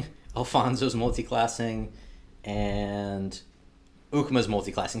multi-classing, Alfonso's multi-classing, and Ukuma's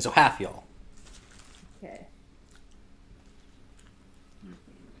multi-classing. So half y'all. Okay.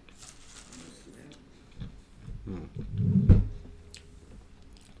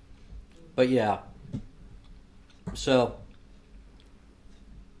 But yeah. So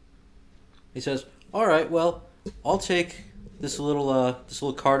he says, "All right, well, I'll take this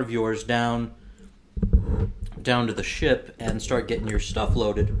little cart of yours down to the ship and start getting your stuff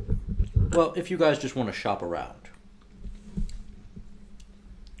loaded. Well, if you guys just want to shop around."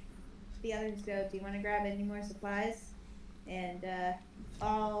 The others go, do you want to grab any more supplies? And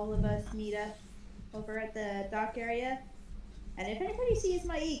all of us meet up over at the dock area. And if anybody sees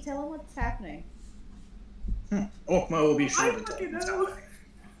my eat, tell them what's happening. Okma will be sure to tell fucking him what's know.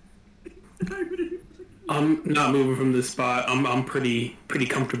 happening. I'm not moving from this spot. I'm pretty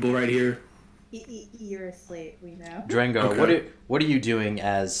comfortable right here. You're asleep, we know. Drengar, Okay. what are you doing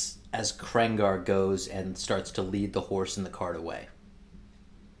as Krengar goes and starts to lead the horse and the cart away?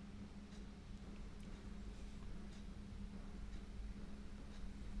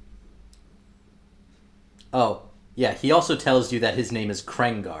 Oh, yeah, he also tells you that his name is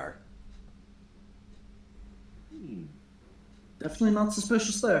Krengar. Definitely not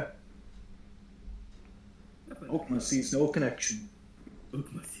suspicious there. Definitely. Okma sees no connection.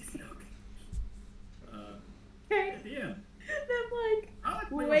 Ukma sees no. Okay. Yeah. I'm like, I like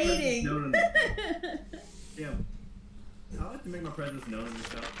to make my waiting. presence known in yeah. I like to make my presence known in the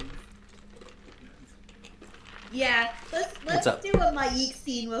shop. Too. Yeah, What's let's up? do a Maik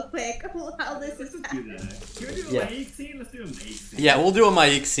scene real quick while this Let's is just do happening. that. Can we do a Yeah. Maik scene? Let's do a Maik scene. Yeah, we'll do a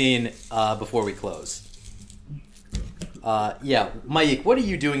Maik scene before we close. Yeah, Maik, what are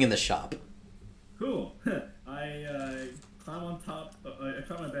you doing in the shop? Cool. I climb on top. I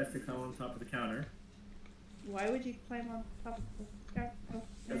try my best to climb on top of the counter Why would you climb on top of the car?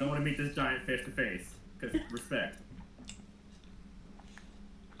 because I want to meet this giant face to face. Because respect.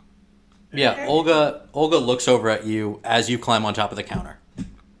 Yeah, Olga looks over at you as you climb on top of the counter.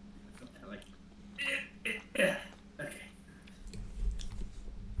 Like, okay.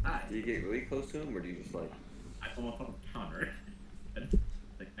 Hi. Do you get really close to him, or do you just like? I come on top of the counter.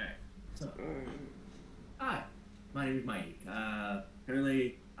 Like, hey. So, hi. My name is Mike.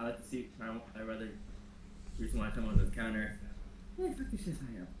 Apparently, I like to see. I rather. The reason why I come onto the counter. What the fuck is this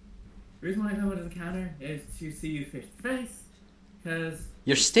I am? The reason why I come onto the counter is to see you face to face. Because.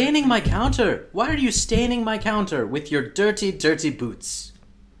 You're staining my counter. Why are you staining my counter with your dirty, dirty boots?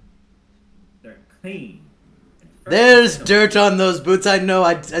 They're clean. There's dirt on those boots. I know.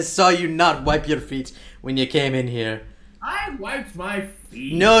 I saw you not wipe your feet when you came in here. I wiped my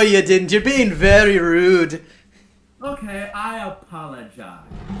feet. No, you didn't. You're being very rude. Okay, I apologize.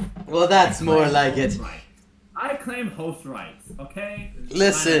 Well, that's more Claim like host it. rights. I claim host rights, okay?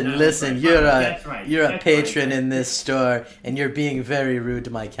 Listen, No, listen. right, You're that's a right, you're a that's patron right. in this store, and you're being very rude to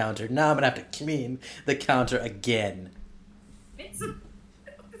my counter. Now I'm gonna have to clean the counter again. It's a,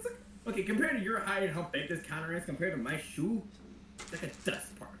 okay, compared to your height and how big this counter is, compared to my shoe, it's like a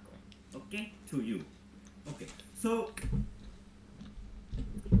dust particle. Okay? To you. Okay, so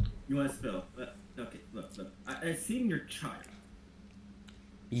you want to spill? Okay, look. I've seen your child.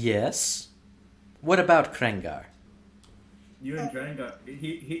 Yes. What about Krengar? You and Drangar.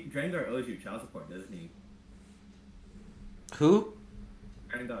 Drangar owes you child support, doesn't he? Who?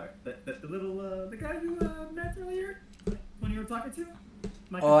 Drangar, the little the guy you met earlier when you were talking to.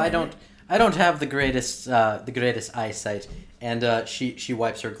 My Oh, I companion? don't have the greatest eyesight. And she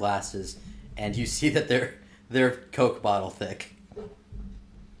wipes her glasses, and you see that they're Coke bottle thick.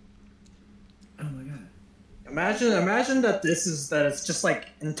 Oh my god. Imagine that it's just like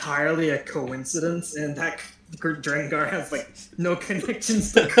entirely a coincidence, and that Drengar has like no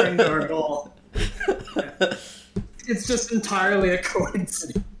connections to Krengar at all. It's just entirely a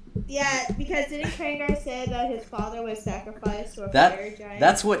coincidence. Yeah, because didn't Krengar say that his father was sacrificed to a That fire giant?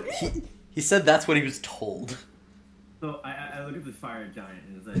 that's what he said. That's what he was told. So I look at this fire giant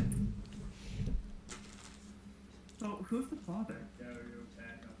and it's like, so who's the father?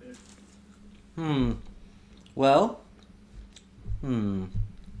 Well.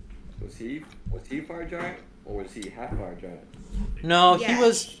 Was he fire giant or was he half fire giant? No,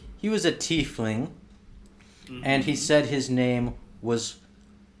 Yes. he was a tiefling, and he said his name was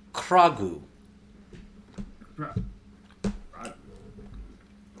Kragu.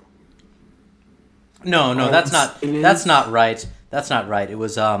 No, that's not right. That's not right. It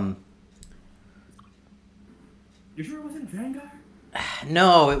was You sure it wasn't Drengar?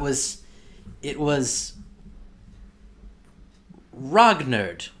 no, it was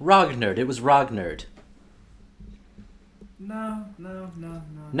Rognerd. It was Rognerd. No.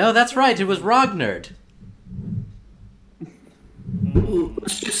 No, that's right. It was Rognerd.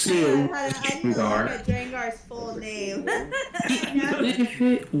 Let's just say I it need was to look Drengar. at Drengar's full name. If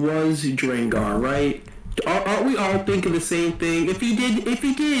it was Drengar, right? Aren't we all thinking the same thing? If he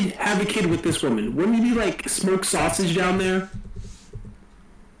did have a kid with this woman, wouldn't he be like smoked sausage down there?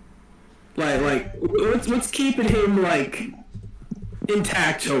 Like what's keeping him like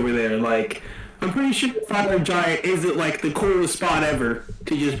intact over there? Like, I'm pretty sure Fire Giant isn't like the coolest spot ever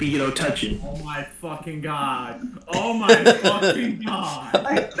to just be, touching. Oh my fucking god! Oh my fucking god!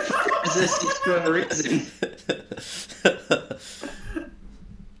 Is this for a reason?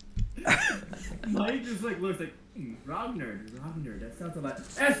 Mike just like looks like Ragnar. That sounds a lot.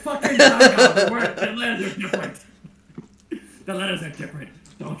 That's fucking Ragnar. The letters are different. The letters are different.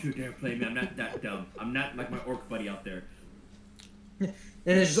 Don't you dare play me. I'm not that dumb. I'm not like my orc buddy out there. And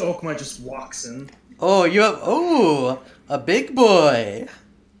it's just Okuma just walks in. Oh, you have a big boy.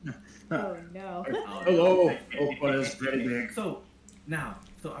 Oh no. Hello, Okuma is very big. So I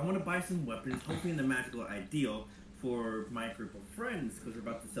want to buy some weapons, hopefully in the magical ideal for my group of friends, because we're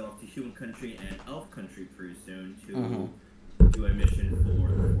about to sell off to Human Country and Elf Country pretty soon to do a mission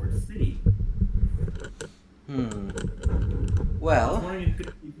for the Fort City. I was Well, wondering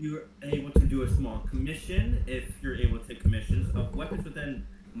if you're able to do a small commission, if you're able to take commissions of weapons within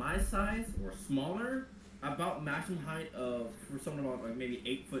my size or smaller, about maximum height of, for someone about like maybe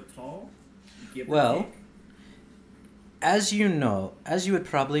 8 foot tall. Give or Well, take. as you would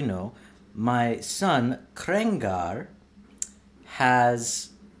probably know, my son Krengar has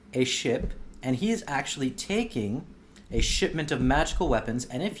a ship, and he is actually taking a shipment of magical weapons,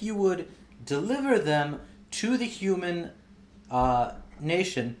 and if you would deliver them to the human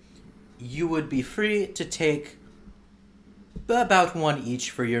nation, you would be free to take about one each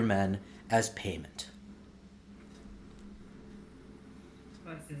for your men as payment.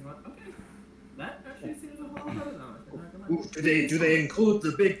 Okay. That actually seems a whole lot of Do they include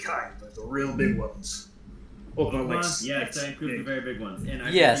the big kind, like the real big ones? Okuma likes yes, that includes the very big ones. And I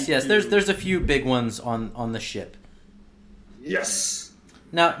Yes. agree to- There's a few big ones on the ship. Yes.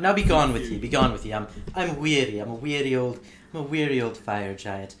 Now be gone with you. Be gone with you. I'm weary. I'm a weary old fire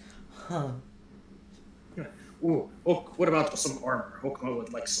giant. Huh. Ooh, what about some armor? Okuma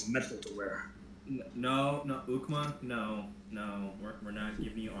would like some metal to wear. No, Ukma, no. We're not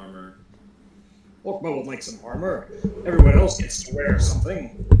giving you armor. Okuma would like some armor. Everyone else gets to wear something.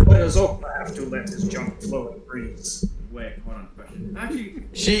 Why does Okuma have to let his junk flow and breeze? Wait, hold on, question. Actually,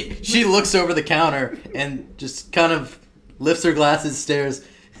 She looks over the counter and just kind of lifts her glasses, stares.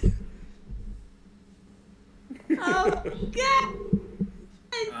 Oh god.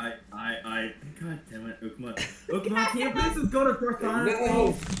 God damn it, Ukma. Ukma, can you please just go to Cortana?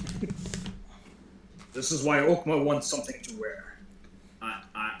 No. This is why Okuma wants something to wear.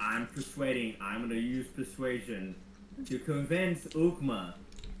 I'm persuading. I'm gonna use persuasion to convince Ukma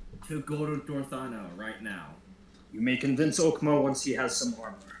to go to Dorthano right now. You may convince Okuma once he has some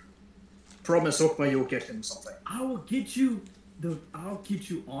armor. Promise Okuma you'll get him something. I'll get you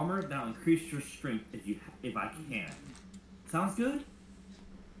armor that'll increase your strength if I can. Sounds good?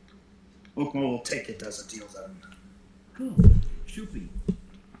 Okuma will take it as a deal then. Cool. Shoot me.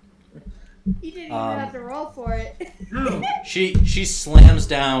 You didn't even have to roll for it. No. She slams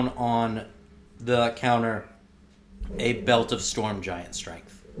down on the counter a belt of storm giant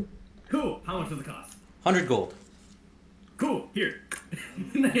strength. Cool. How much does it cost? 100 gold. Cool. Here.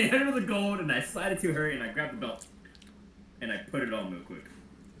 And I hand her the gold, and I slide it to her, and I grab the belt, and I put it on real quick.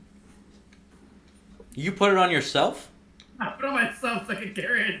 You put it on yourself? I put it on myself so I can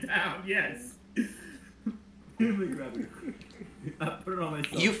carry it down. Yes. Let me grab it. I put it on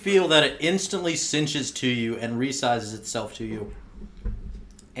myself. You feel that it instantly cinches to you and resizes itself to you.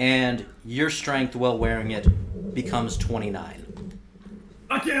 And your strength while wearing it becomes 29.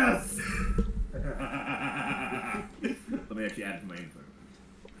 Fuck yes! Let me actually add it to my info.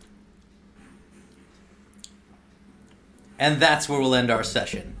 And that's where we'll end our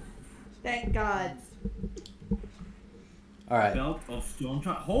session. Thank God. Alright. Belt of Stone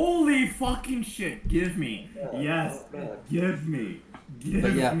Trunk. Holy fucking shit! Give me. Yes. Give me.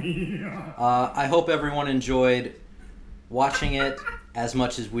 Give me. I hope everyone enjoyed watching it as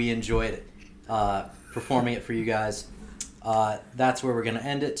much as we enjoyed performing it for you guys. That's where we're going to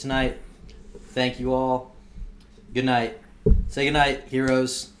end it tonight. Thank you all. Good night. Say good night,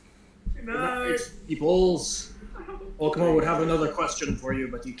 heroes. Good night. Peoples. Okuma would have another question for you,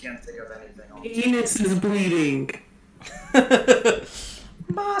 but you can't think of anything else. Penis is bleeding.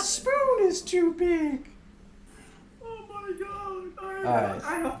 My spoon is too big. Oh my god. Alright.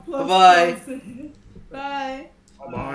 I have Bye-bye. Bye. Bye.